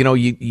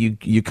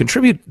 you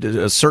contribute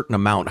a certain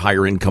amount,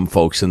 higher income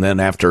folks, and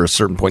then after a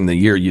certain point in the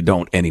year, you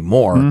don't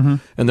anymore. Mm-hmm.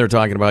 And they're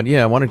talking about,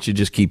 why don't you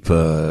just keep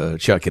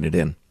chucking it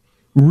in?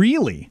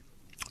 Really?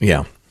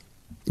 Yeah.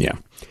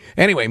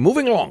 Anyway,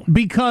 moving along.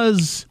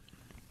 Because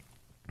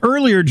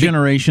earlier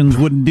generations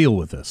wouldn't deal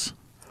with this.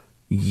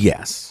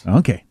 Yes.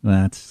 Okay,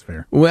 that's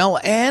fair. Well,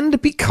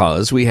 and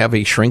because we have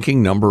a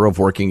shrinking number of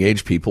working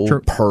age people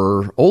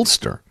per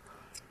oldster.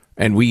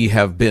 And we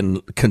have been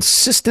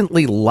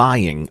consistently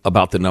lying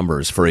about the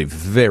numbers for a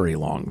very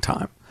long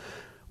time.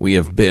 We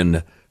have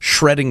been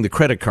shredding the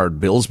credit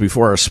card bills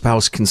before our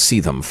spouse can see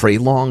them for a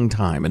long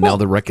time, and now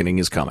the reckoning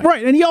is coming.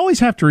 Right, and you always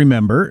have to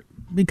remember,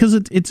 because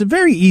it's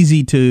very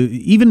easy to,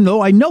 even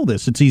though I know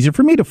this, it's easier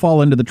for me to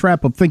fall into the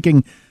trap of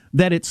thinking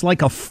that it's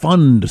like a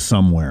fund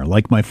somewhere,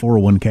 like my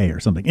 401k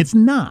or something. It's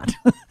not.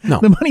 No.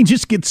 The money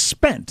just gets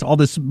spent, all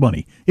this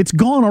money. It's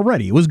gone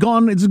already. It was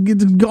gone. It's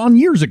gone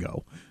years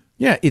ago.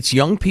 Yeah, it's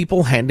young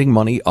people handing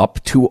money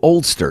up to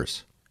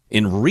oldsters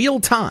in real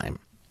time.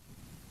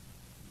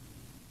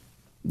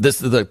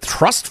 The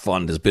trust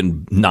fund has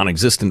been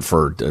non-existent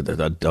for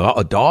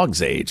a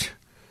dog's age.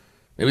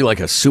 Maybe like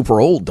a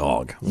super old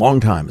dog. Long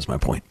time is my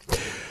point.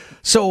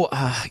 So,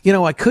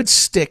 I could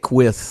stick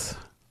with...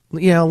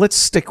 let's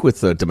stick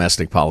with the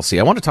domestic policy.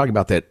 I want to talk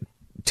about that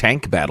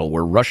tank battle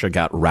where Russia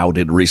got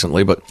routed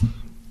recently, but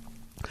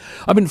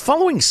I've been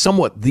following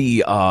somewhat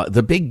the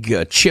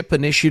big chip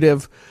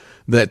initiative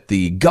that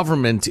the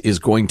government is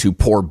going to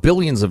pour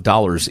billions of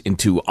dollars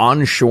into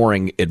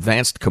onshoring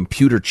advanced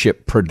computer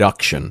chip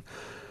production.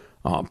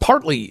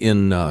 partly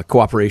in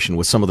cooperation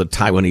with some of the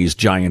Taiwanese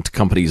giant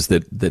companies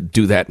that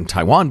do that in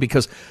Taiwan,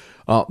 because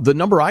the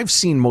number I've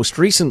seen most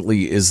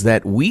recently is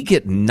that we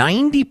get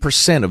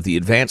 90% of the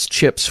advanced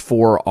chips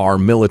for our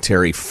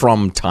military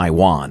from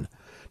Taiwan.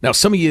 Now,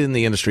 some of you in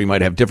the industry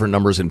might have different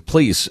numbers, and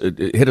please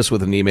hit us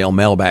with an email,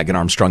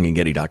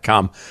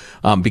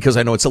 mailbag@armstrongandgetty.com, because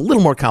I know it's a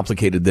little more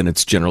complicated than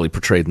it's generally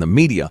portrayed in the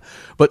media.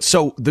 But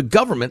so the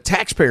government,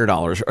 taxpayer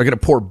dollars, are going to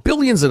pour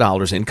billions of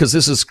dollars in because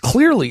this is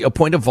clearly a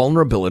point of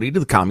vulnerability to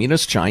the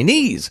communist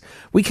Chinese.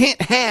 We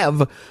can't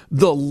have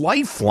the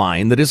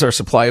lifeline that is our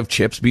supply of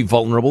chips be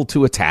vulnerable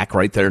to attack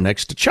right there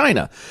next to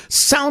China.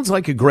 Sounds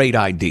like a great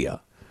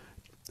idea.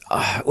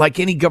 Like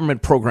any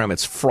government program,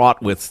 it's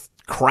fraught with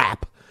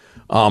crap.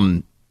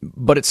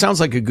 But it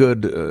sounds like a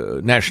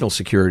good national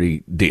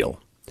security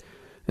deal.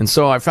 And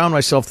so I found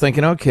myself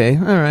thinking, okay,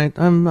 all right,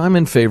 I'm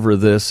in favor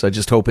of this. I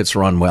just hope it's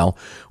run well.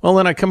 Well,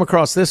 then I come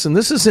across this, and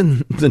this is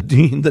in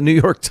the New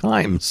York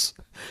Times.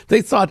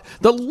 They thought,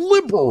 the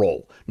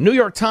liberal New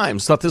York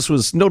Times thought this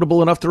was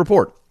notable enough to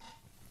report.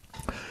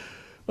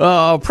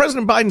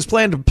 President Biden's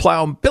plan to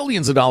plow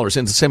billions of dollars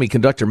into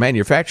semiconductor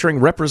manufacturing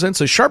represents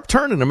a sharp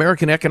turn in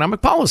American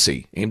economic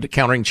policy aimed at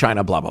countering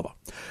China, blah, blah, blah.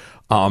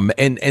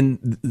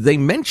 And they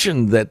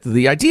mentioned that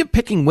the idea of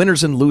picking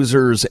winners and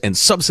losers and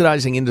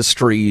subsidizing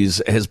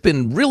industries has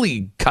been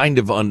really kind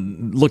of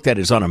looked at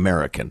as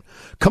un-American.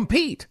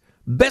 Compete.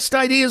 Best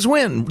ideas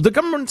win. The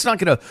government's not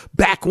going to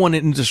back one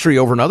industry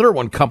over another,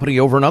 one company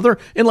over another,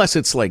 unless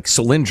it's like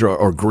Solyndra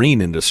or Green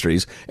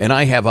Industries. And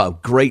I have a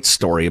great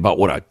story about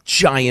what a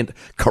giant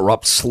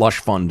corrupt slush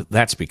fund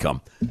that's become.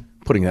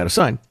 Putting that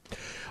aside,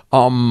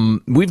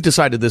 we've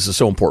decided this is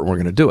so important we're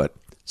going to do it.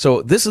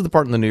 So this is the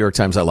part in the New York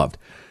Times I loved.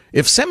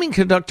 If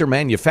semiconductor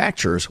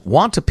manufacturers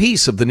want a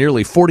piece of the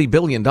nearly $40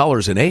 billion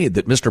in aid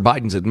that Mr.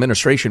 Biden's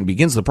administration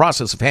begins the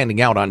process of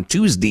handing out on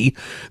Tuesday,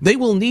 they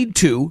will need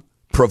to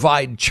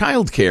provide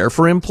child care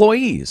for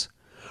employees,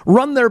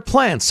 run their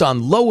plants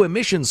on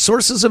low-emission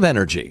sources of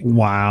energy.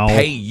 Wow.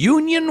 Pay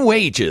union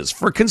wages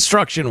for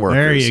construction workers.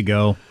 There you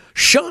go.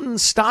 Shun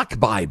stock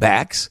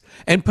buybacks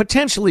and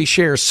potentially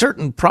share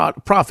certain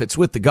profits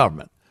with the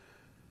government.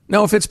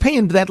 Now, if it's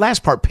paying that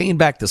last part, paying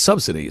back the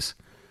subsidies,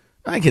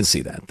 I can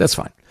see that. That's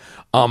fine.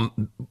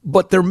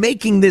 But they're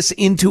making this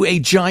into a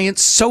giant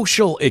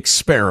social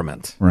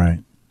experiment. Right.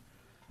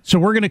 So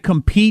we're going to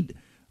compete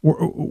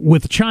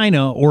with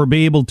China or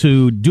be able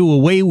to do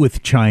away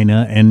with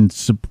China and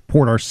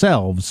support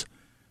ourselves.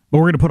 But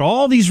we're going to put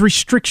all these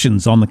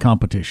restrictions on the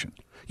competition.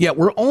 Yeah,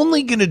 we're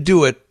only going to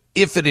do it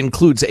if it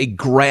includes a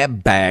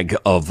grab bag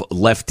of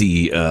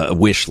lefty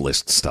wish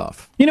list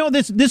stuff. You know,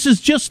 this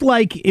is just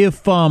like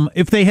if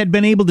they had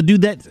been able to do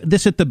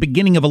this at the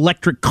beginning of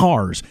electric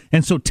cars,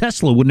 and so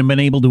Tesla wouldn't have been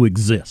able to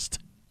exist.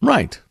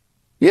 Right.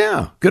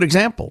 Yeah, good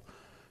example.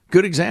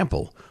 Good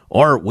example.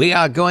 Or we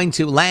are going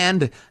to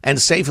land and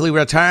safely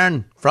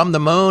return from the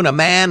moon a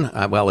man.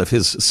 Well, if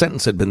his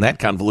sentence had been that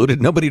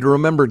convoluted, nobody'd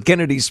remember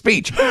Kennedy's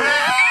speech.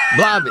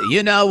 Blah,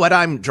 you know what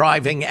I'm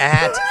driving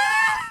at.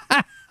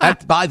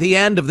 By the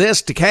end of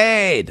this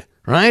decade,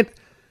 right?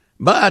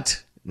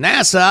 But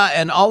NASA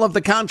and all of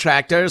the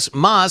contractors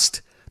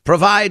must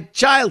provide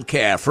child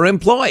care for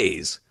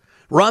employees,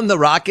 run the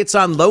rockets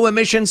on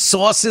low-emission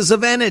sources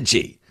of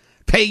energy,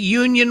 pay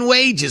union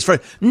wages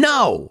for...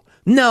 No,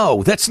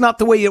 that's not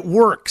the way it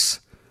works.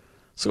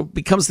 So it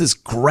becomes this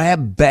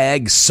grab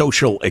bag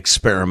social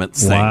experiment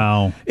thing.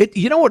 Wow.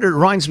 You know what it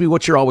reminds me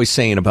what you're always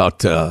saying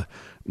about...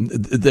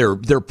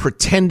 their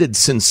pretended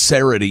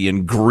sincerity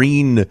in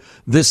green,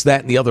 this,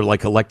 that, and the other,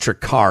 like electric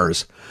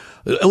cars.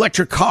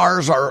 Electric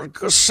cars are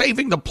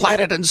saving the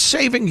planet and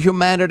saving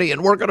humanity,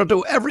 and we're going to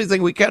do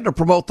everything we can to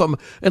promote them,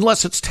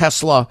 unless it's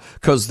Tesla,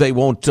 because they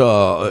won't,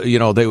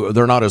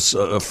 they're not as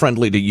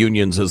friendly to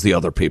unions as the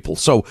other people.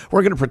 So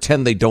we're going to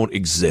pretend they don't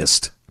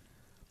exist.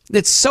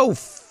 It's so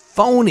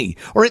phony.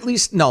 Or at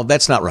least, no,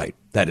 that's not right.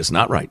 That is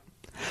not right.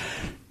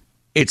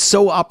 It's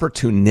so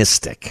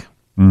opportunistic.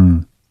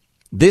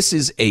 This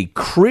is a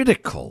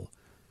critical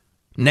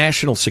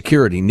national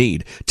security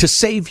need to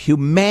save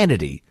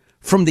humanity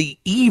from the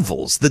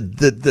evils,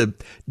 the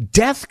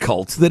death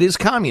cult that is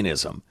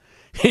communism.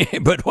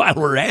 But while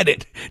we're at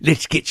it,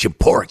 let's get some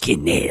pork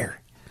in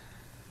there.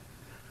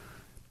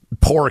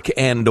 Pork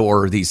and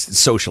or these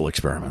social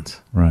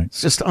experiments. Right.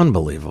 It's just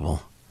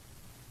unbelievable.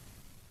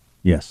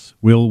 Yes.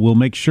 We'll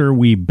make sure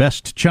we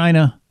best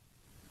China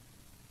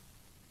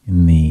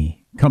in the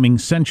coming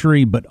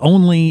century, but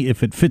only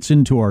if it fits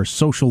into our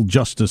social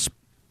justice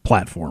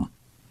platform.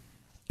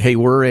 Hey,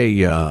 we're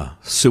a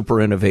super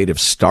innovative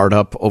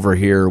startup over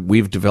here.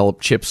 We've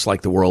developed chips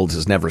like the world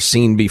has never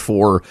seen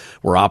before.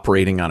 We're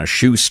operating on a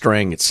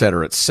shoestring, et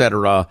cetera, et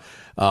cetera.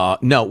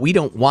 No, we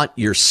don't want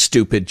your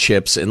stupid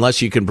chips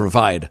unless you can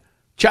provide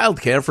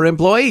childcare for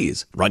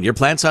employees, run your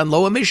plants on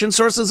low-emission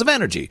sources of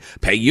energy,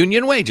 pay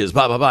union wages,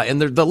 blah, blah, blah.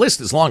 And the list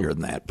is longer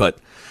than that, but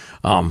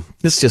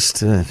it's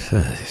just...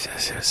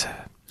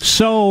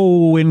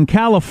 So in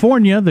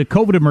California, the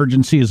COVID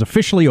emergency is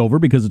officially over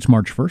because it's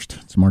March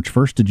 1st. It's March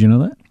 1st. Did you know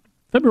that?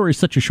 February is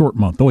such a short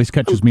month. Always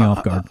catches me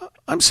off guard.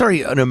 I'm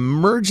sorry, an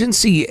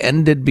emergency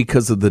ended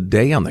because of the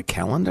day on the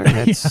calendar?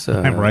 That's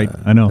right,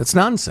 I know. That's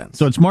nonsense.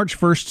 So it's March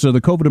 1st, so the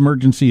COVID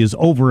emergency is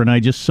over, and I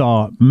just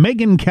saw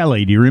Megyn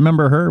Kelly. Do you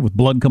remember her with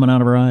blood coming out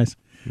of her eyes?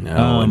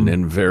 No,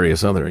 and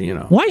various other,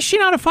 Why is she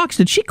not at Fox?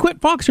 Did she quit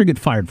Fox or get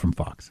fired from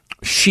Fox?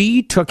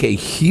 She took a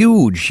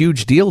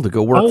huge deal to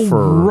go work for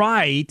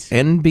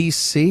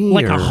NBC.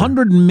 Like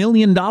 $100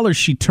 million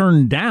she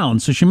turned down,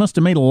 so she must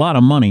have made a lot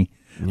of money.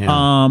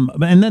 Yeah.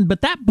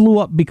 But that blew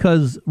up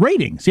because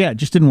ratings. Yeah, it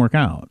just didn't work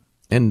out.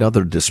 And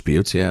other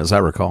disputes, as I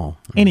recall.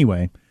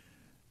 Anyway,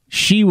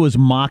 she was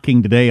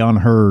mocking today on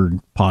her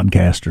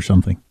podcast or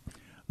something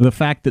the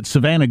fact that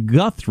Savannah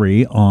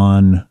Guthrie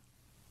on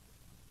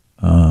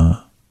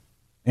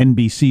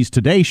NBC's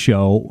Today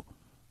Show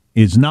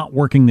is not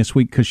working this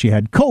week because she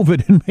had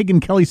COVID. And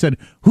Megyn Kelly said,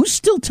 who's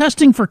still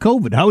testing for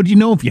COVID? How would you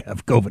know if you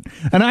have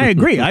COVID? And I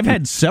agree. I've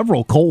had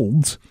several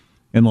colds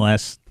in the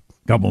last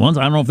couple of months.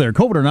 I don't know if they're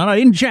COVID or not. I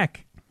didn't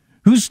check.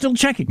 Who's still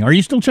checking? Are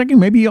you still checking?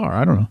 Maybe you are.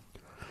 I don't know.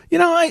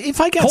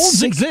 If I got colds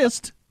sick,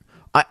 exist.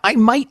 I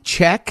might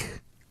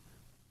check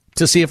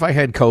to see if I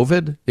had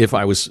COVID, if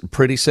I was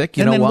pretty sick.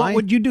 You know why? What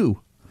would you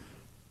do?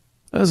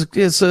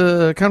 It's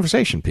a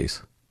conversation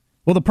piece.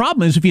 Well, the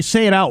problem is if you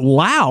say it out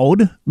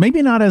loud,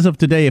 maybe not as of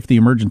today if the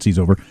emergency's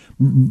over,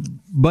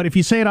 but if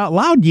you say it out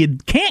loud, you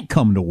can't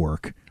come to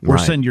work or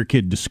send your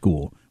kid to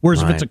school.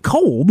 Whereas if it's a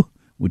cold,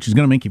 which is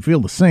going to make you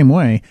feel the same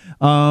way,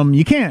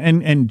 you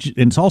can't, and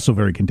it's also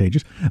very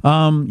contagious,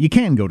 you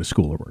can go to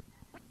school or work.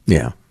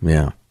 Yeah.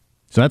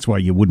 So that's why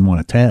you wouldn't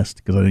want to test,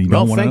 because you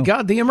don't want to. Thank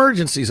God the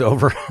emergency's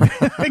over.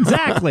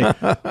 Exactly.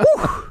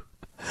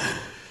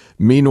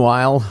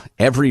 Meanwhile,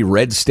 every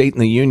red state in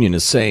the union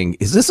is saying,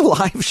 is this a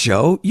live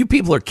show? You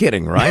people are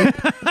kidding, right?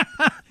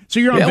 So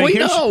you're on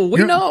vacation?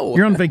 We know.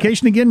 You're on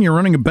vacation again? You're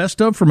running a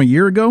best of from a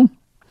year ago?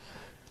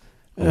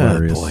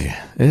 Hilarious. Oh, boy.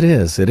 It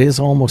is. It is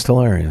almost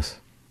hilarious.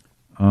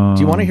 Do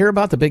you want to hear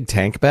about the big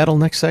tank battle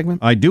next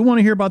segment? I do want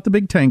to hear about the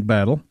big tank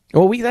battle.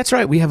 Well, that's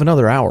right. We have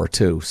another hour,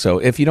 too. So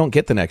if you don't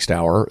get the next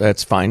hour,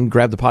 that's fine.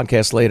 Grab the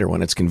podcast later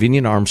when it's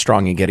convenient.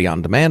 Armstrong and Getty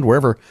on demand,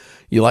 wherever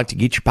you like to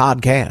get your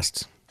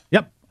podcasts.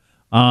 Yep.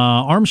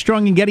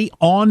 Armstrong and Getty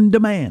on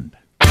demand.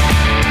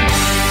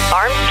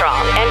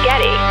 Armstrong and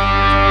Getty.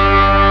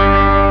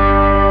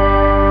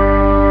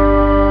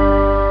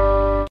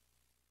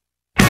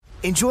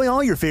 Enjoy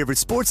all your favorite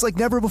sports like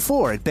never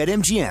before at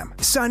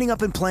BetMGM. Signing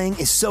up and playing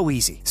is so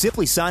easy.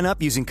 Simply sign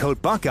up using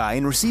code Buckeye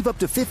and receive up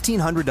to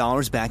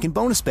 $1,500 back in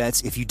bonus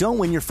bets if you don't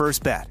win your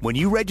first bet. When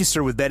you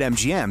register with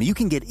BetMGM, you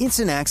can get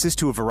instant access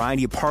to a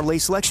variety of parlay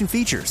selection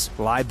features,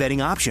 live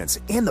betting options,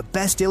 and the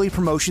best daily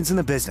promotions in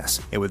the business.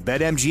 And with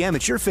BetMGM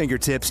at your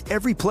fingertips,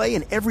 every play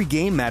and every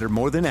game matter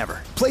more than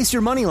ever. Place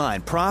your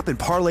moneyline, prop, and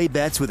parlay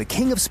bets with the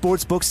king of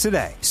sportsbooks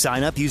today.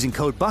 Sign up using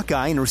code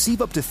Buckeye and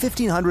receive up to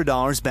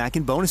 $1,500 back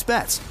in bonus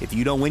bets if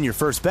you don't win your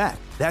first bet.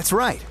 That's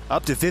right,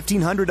 up to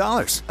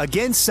 $1,500.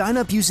 Again, sign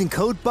up using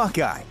code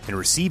Buckeye and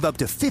receive up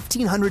to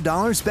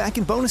 $1,500 back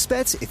in bonus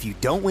bets if you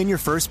don't win your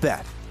first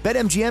bet.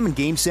 BetMGM and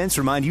GameSense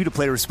remind you to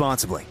play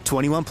responsibly.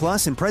 21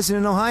 plus and present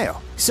in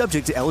Ohio.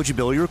 Subject to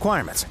eligibility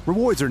requirements.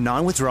 Rewards are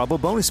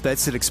non-withdrawable bonus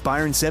bets that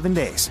expire in 7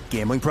 days.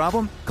 Gambling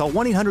problem? Call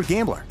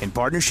 1-800-GAMBLER in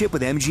partnership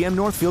with MGM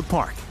Northfield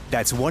Park.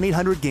 That's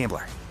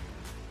 1-800-GAMBLER.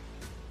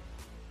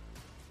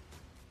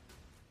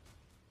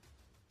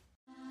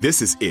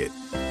 This is it.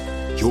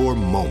 Your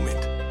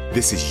moment.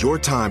 This is your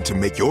time to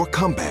make your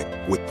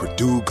comeback with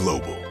Purdue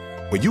Global.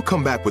 When you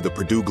come back with a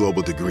Purdue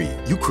Global degree,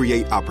 you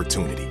create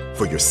opportunity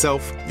for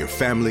yourself, your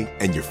family,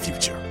 and your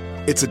future.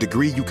 It's a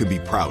degree you can be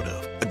proud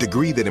of, a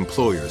degree that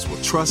employers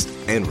will trust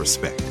and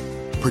respect.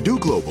 Purdue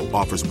Global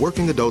offers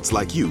working adults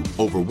like you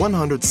over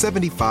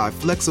 175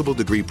 flexible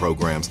degree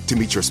programs to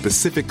meet your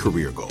specific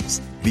career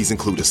goals. These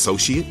include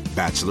associate,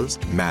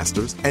 bachelor's,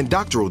 master's, and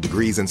doctoral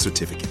degrees and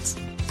certificates.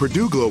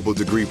 Purdue Global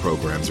degree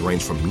programs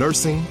range from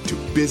nursing to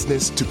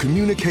business to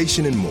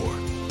communication and more.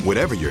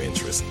 Whatever your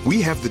interest,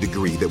 we have the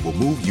degree that will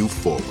move you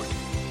forward.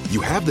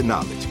 You have the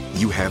knowledge,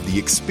 you have the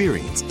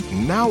experience.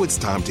 Now it's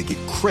time to get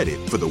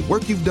credit for the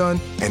work you've done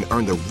and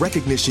earn the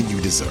recognition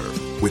you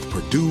deserve with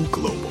Purdue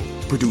Global,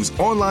 Purdue's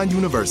online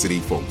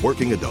university for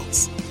working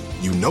adults.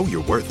 You know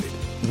you're worth it.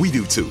 We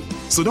do too.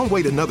 So don't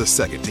wait another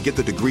second to get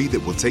the degree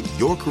that will take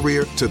your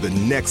career to the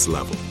next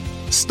level.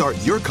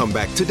 Start your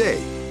comeback today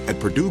at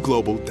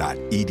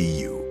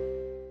purdueglobal.edu.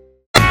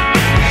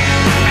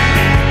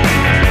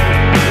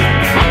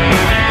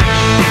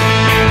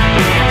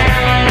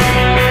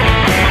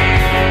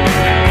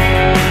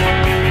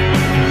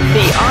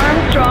 The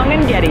Armstrong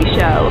and Getty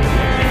Show.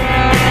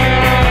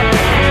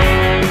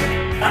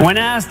 When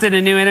asked in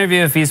a new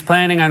interview if he's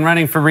planning on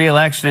running for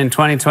re-election in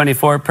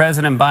 2024,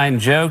 President Biden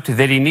joked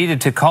that he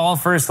needed to call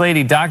First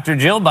Lady Dr.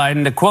 Jill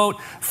Biden to,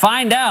 quote,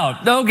 find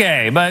out.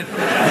 Okay, but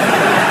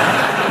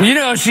you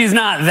know she's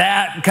not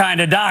that kind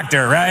of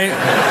doctor, right?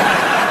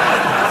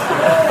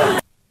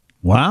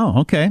 Wow,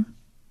 okay.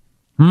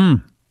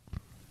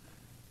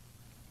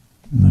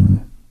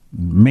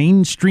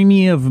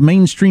 Mainstreamy of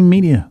mainstream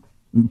media.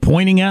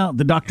 pointing out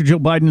that Dr. Joe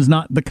Biden is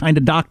not the kind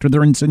of doctor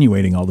they're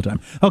insinuating all the time.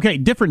 Okay,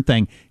 different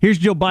thing. Here's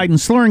Joe Biden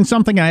slurring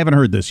something. I haven't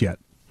heard this yet.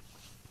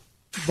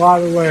 By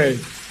the way,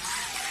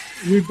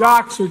 you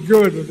docs are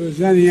good, but if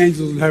there's any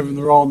angels in heaven,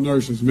 they're all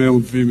nurses, male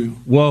and female.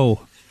 Whoa.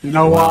 You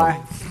know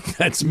why?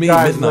 That's you me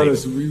guys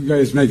midnight. You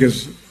guys make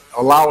us,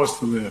 allow us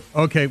to live.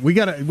 Okay, we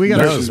gotta.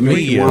 Nurses,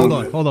 me. Hold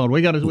on.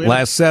 We gotta.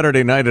 Last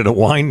Saturday night at a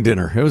wine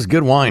dinner. It was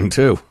good wine,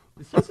 too.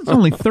 It's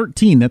only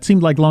 13. That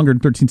seemed like longer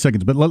than 13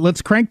 seconds. But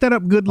let's crank that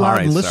up good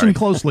loud and listen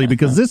closely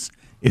because this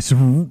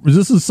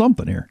is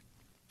something here.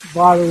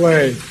 By the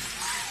way,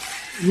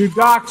 you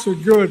docs are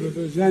good, but if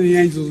there's any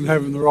angels in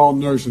heaven, they're all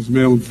nurses,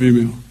 male and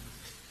female.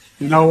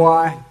 You know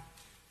why?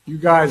 You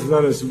guys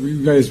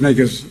make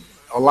us,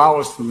 allow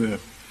us to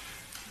live.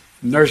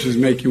 Nurses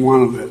make you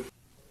want to live.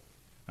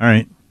 All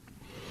right.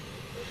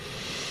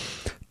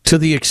 To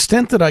the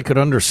extent that I could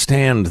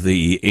understand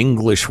the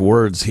English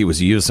words he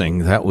was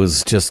using, that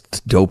was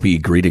just dopey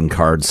greeting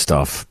card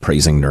stuff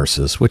praising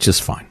nurses, which is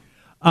fine.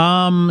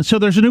 So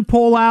there's a new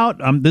poll out.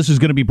 This is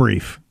going to be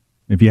brief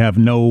if you have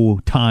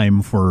no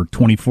time for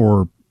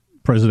 24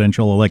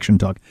 presidential election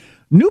talk.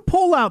 New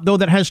poll out, though,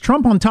 that has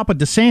Trump on top of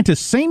DeSantis.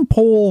 Same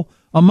poll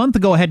a month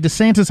ago had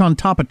DeSantis on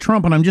top of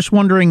Trump, and I'm just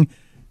wondering,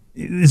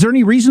 is there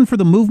any reason for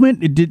the movement?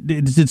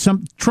 Did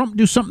Trump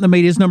do something that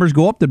made his numbers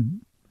go up? Did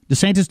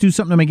DeSantis do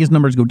something to make his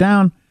numbers go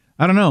down?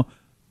 I don't know.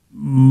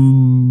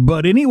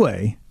 But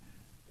anyway,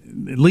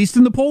 at least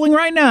in the polling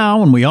right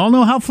now, and we all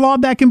know how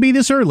flawed that can be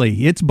this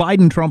early, it's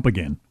Biden-Trump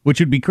again, which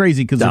would be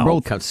crazy because they're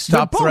both...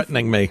 Stop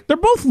threatening me. They're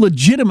both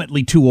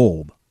legitimately too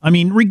old. I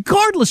mean,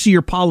 regardless of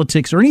your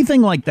politics or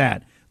anything like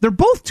that, they're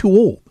both too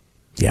old.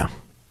 Yeah.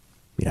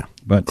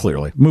 But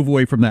clearly. Move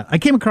away from that. I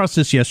came across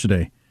this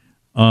yesterday.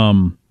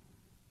 And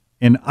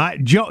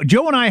Joe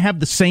and I have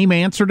the same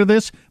answer to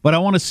this, but I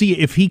want to see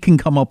if he can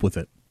come up with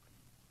it.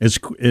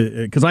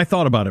 Because I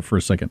thought about it for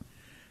a second.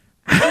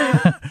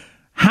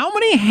 How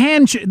many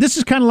handshakes? This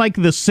is kind of like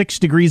the 6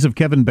 degrees of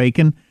Kevin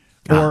Bacon,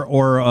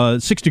 or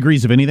 6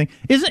 degrees of anything.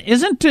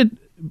 Isn't it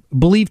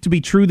believed to be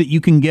true that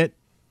you can get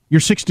your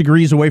 6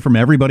 degrees away from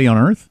everybody on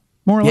Earth,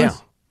 more or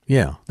less?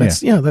 Yeah. That's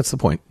the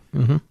point.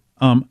 Mm-hmm.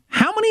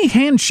 How many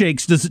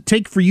handshakes does it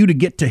take for you to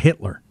get to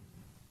Hitler?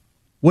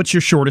 What's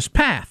your shortest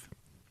path?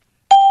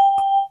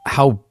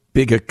 How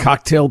big a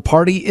cocktail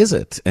party is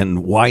it?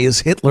 And why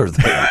is Hitler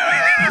there?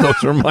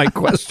 Those are my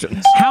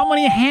questions. How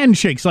many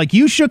handshakes? Like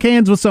you shook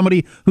hands with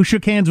somebody who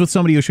shook hands with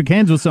somebody who shook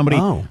hands with somebody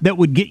that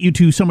would get you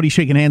to somebody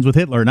shaking hands with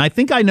Hitler. And I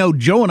think I know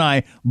Joe and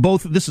I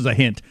both, this is a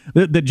hint,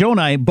 that Joe and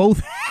I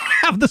both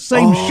have the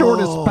same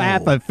shortest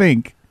path, I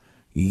think.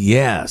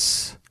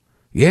 Yes.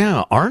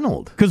 Yeah,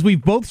 Arnold. Because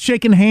we've both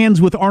shaken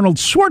hands with Arnold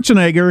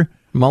Schwarzenegger.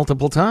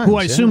 Multiple times. Who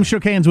I assume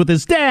shook hands with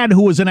his dad,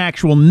 who was an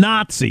actual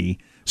Nazi.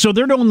 So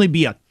there'd only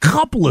be a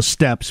couple of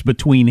steps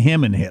between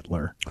him and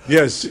Hitler.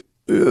 Yes.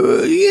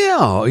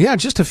 Yeah,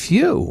 just a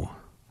few.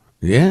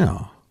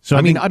 Yeah. So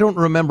I mean, I don't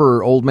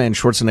remember old man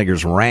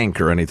Schwarzenegger's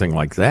rank or anything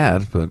like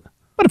that, but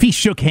if he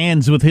shook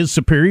hands with his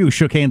superior, who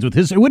shook hands with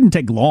his, it wouldn't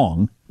take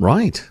long.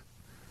 Right.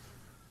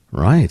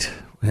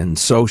 And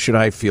so, should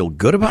I feel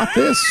good about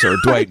this, or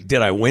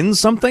did I win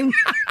something?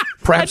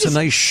 Perhaps a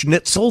nice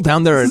schnitzel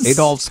down there at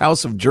Adolf's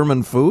House of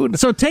German Food.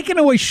 So, taking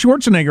away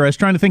Schwarzenegger, I was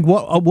trying to think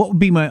what would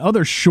be my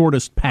other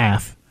shortest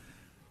path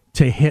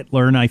to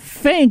Hitler, and I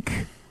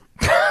think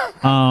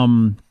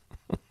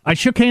I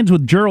shook hands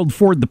with Gerald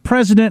Ford, the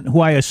president, who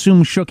I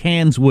assume shook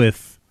hands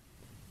with,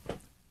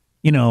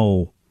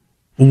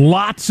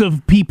 lots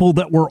of people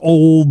that were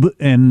old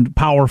and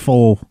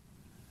powerful.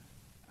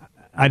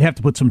 I'd have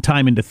to put some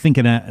time into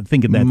thinking that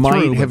through.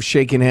 Might have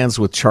shaken hands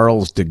with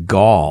Charles de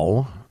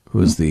Gaulle, who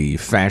is the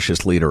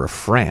fascist leader of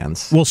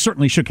France. Well,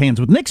 certainly shook hands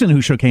with Nixon, who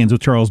shook hands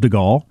with Charles de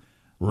Gaulle.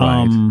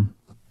 Right.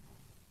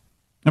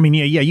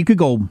 You could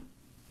go.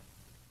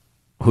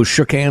 Who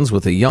shook hands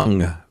with a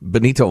young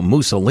Benito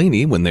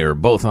Mussolini when they were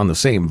both on the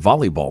same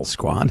volleyball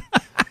squad.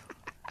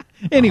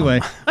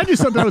 Anyway, I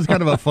just thought that was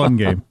kind of a fun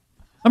game.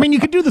 I mean, you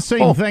could do the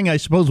same thing, I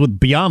suppose, with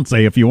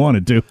Beyonce if you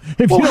wanted to.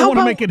 If you don't want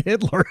to make it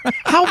Hitler.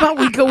 How about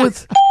we go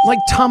with, like,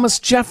 Thomas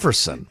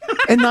Jefferson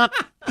and not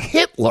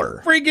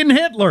Hitler? Freaking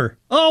Hitler.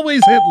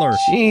 Always Hitler.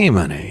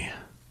 Jiminy.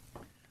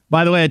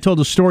 By the way, I told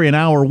a story in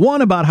hour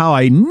one about how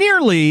I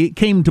nearly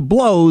came to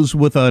blows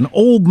with an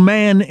old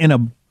man in a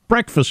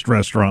breakfast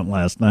restaurant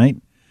last night.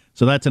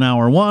 So that's in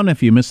hour one.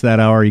 If you missed that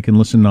hour, you can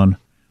listen on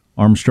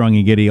Armstrong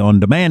and Getty On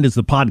Demand is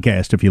the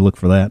podcast if you look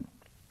for that.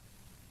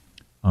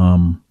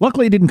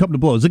 Luckily, it didn't come to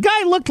blows. The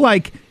guy looked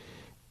like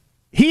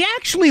he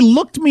actually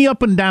looked me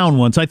up and down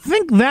once. I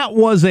think that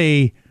was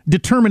a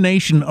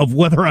determination of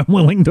whether I'm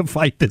willing to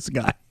fight this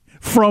guy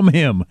from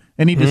him.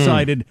 And he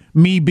decided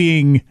me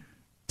being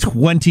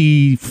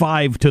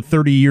 25 to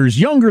 30 years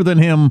younger than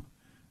him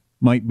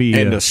might be...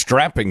 And a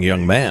strapping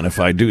young man, if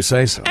I do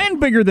say so. And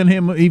bigger than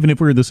him, even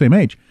if we were the same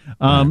age.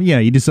 Yeah,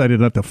 he decided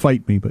not to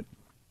fight me, but...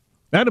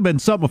 That'd have been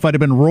something if I'd have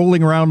been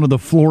rolling around on the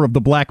floor of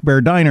the Black Bear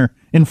Diner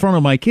in front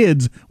of my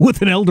kids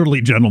with an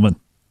elderly gentleman.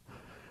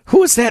 Who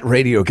was that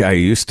radio guy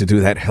who used to do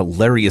that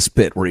hilarious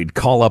bit where he'd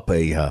call up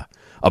a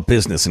a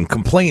business and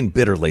complain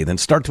bitterly, then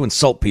start to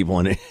insult people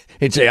and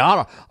say,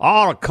 I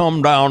ought to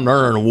come down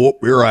there and whoop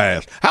your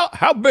ass.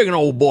 How big an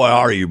old boy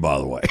are you, by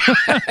the way?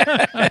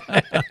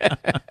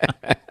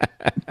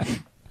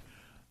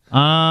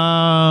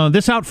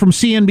 This out from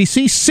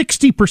CNBC.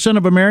 60%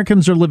 of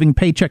Americans are living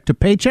paycheck to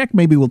paycheck.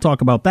 Maybe we'll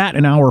talk about that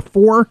in hour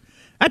 4.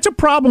 That's a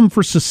problem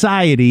for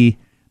society.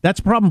 That's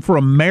a problem for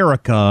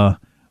America,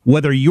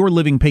 whether you're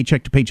living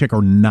paycheck to paycheck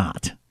or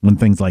not, when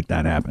things like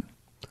that happen.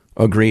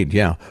 Agreed,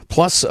 yeah.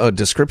 Plus a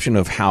description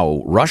of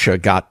how Russia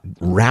got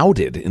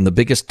routed in the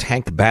biggest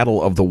tank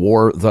battle of the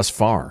war thus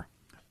far.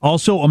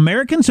 Also,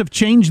 Americans have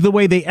changed the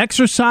way they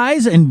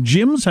exercise, and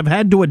gyms have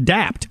had to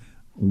adapt.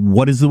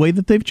 What is the way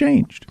that they've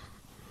changed?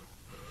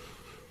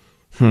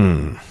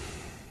 How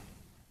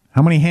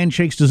many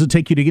handshakes does it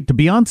take you to get to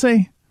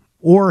Beyonce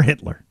or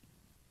Hitler?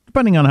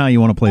 Depending on how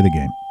you want to play the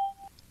game.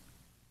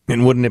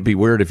 And wouldn't it be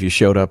weird if you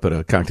showed up at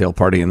a cocktail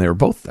party and they were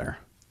both there?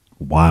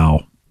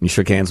 Wow. You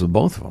shook hands with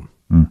both of them.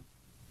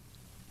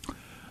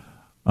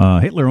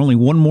 Hitler only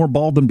one more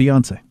bald than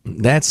Beyonce.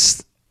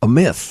 That's a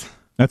myth.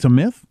 That's a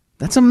myth?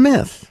 That's a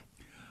myth.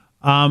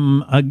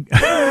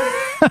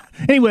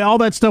 Anyway, all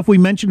that stuff we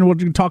mentioned, we'll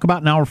talk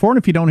about in hour 4. And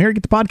if you don't hear it,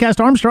 get the podcast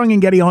Armstrong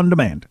and Getty on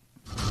demand.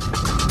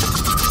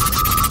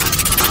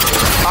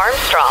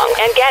 Armstrong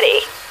and Getty.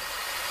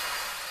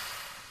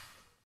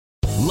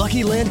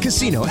 Lucky Land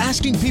Casino,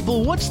 asking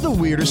people, what's the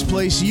weirdest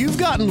place you've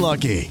gotten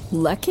lucky?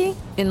 Lucky?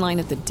 In line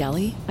at the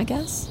deli, I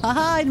guess?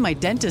 Aha, in my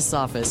dentist's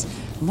office.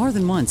 More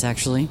than once,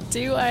 actually.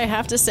 Do I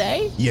have to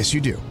say? Yes,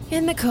 you do.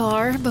 In the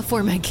car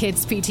before my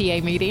kids'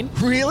 PTA meeting.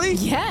 Really?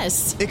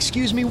 Yes.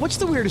 Excuse me, what's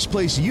the weirdest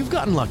place you've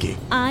gotten lucky?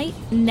 I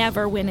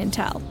never win and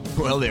tell.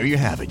 Well, there you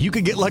have it. You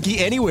can get lucky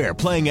anywhere,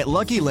 playing at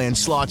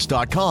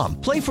LuckyLandSlots.com.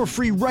 Play for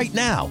free right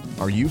now.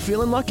 Are you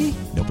feeling lucky?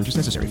 No purchase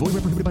necessary. Void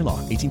where prohibited by law.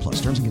 18+.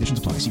 Terms and conditions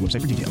apply. See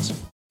website for details.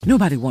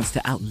 Nobody wants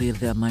to outlive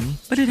their money,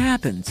 but it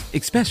happens,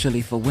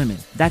 especially for women.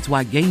 That's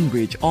why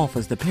Gainbridge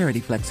offers the Parity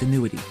Flex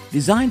annuity,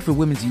 designed for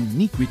women's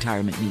unique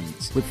retirement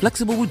needs, with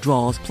flexible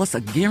withdrawals plus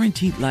a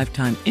guaranteed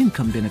lifetime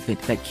income benefit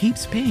that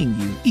keeps paying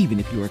you even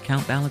if your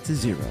account balance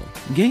is zero.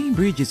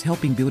 Gainbridge is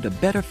helping build a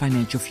better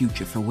financial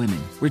future for women.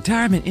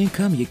 Retirement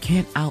income you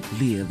can't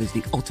outlive is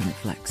the ultimate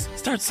flex.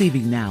 Start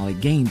saving now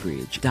at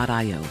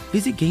Gainbridge.io.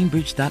 Visit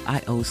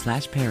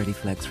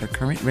Gainbridge.io/ParityFlex for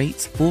current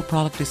rates, full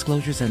product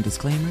disclosures and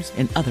disclaimers,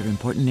 and other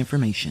important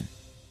information.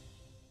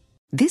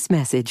 This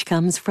message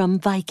comes from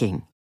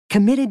Viking,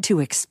 committed to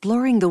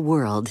exploring the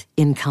world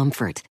in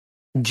comfort.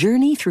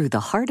 Journey through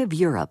the heart of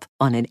Europe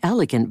on an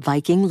elegant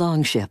Viking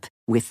longship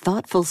with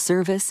thoughtful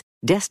service,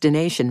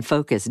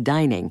 destination-focused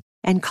dining,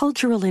 and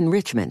cultural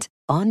enrichment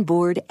on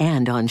board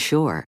and on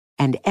shore.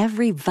 And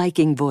every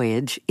Viking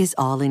voyage is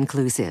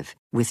all-inclusive,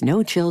 with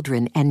no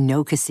children and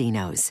no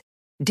casinos.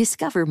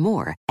 Discover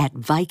more at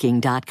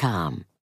Viking.com.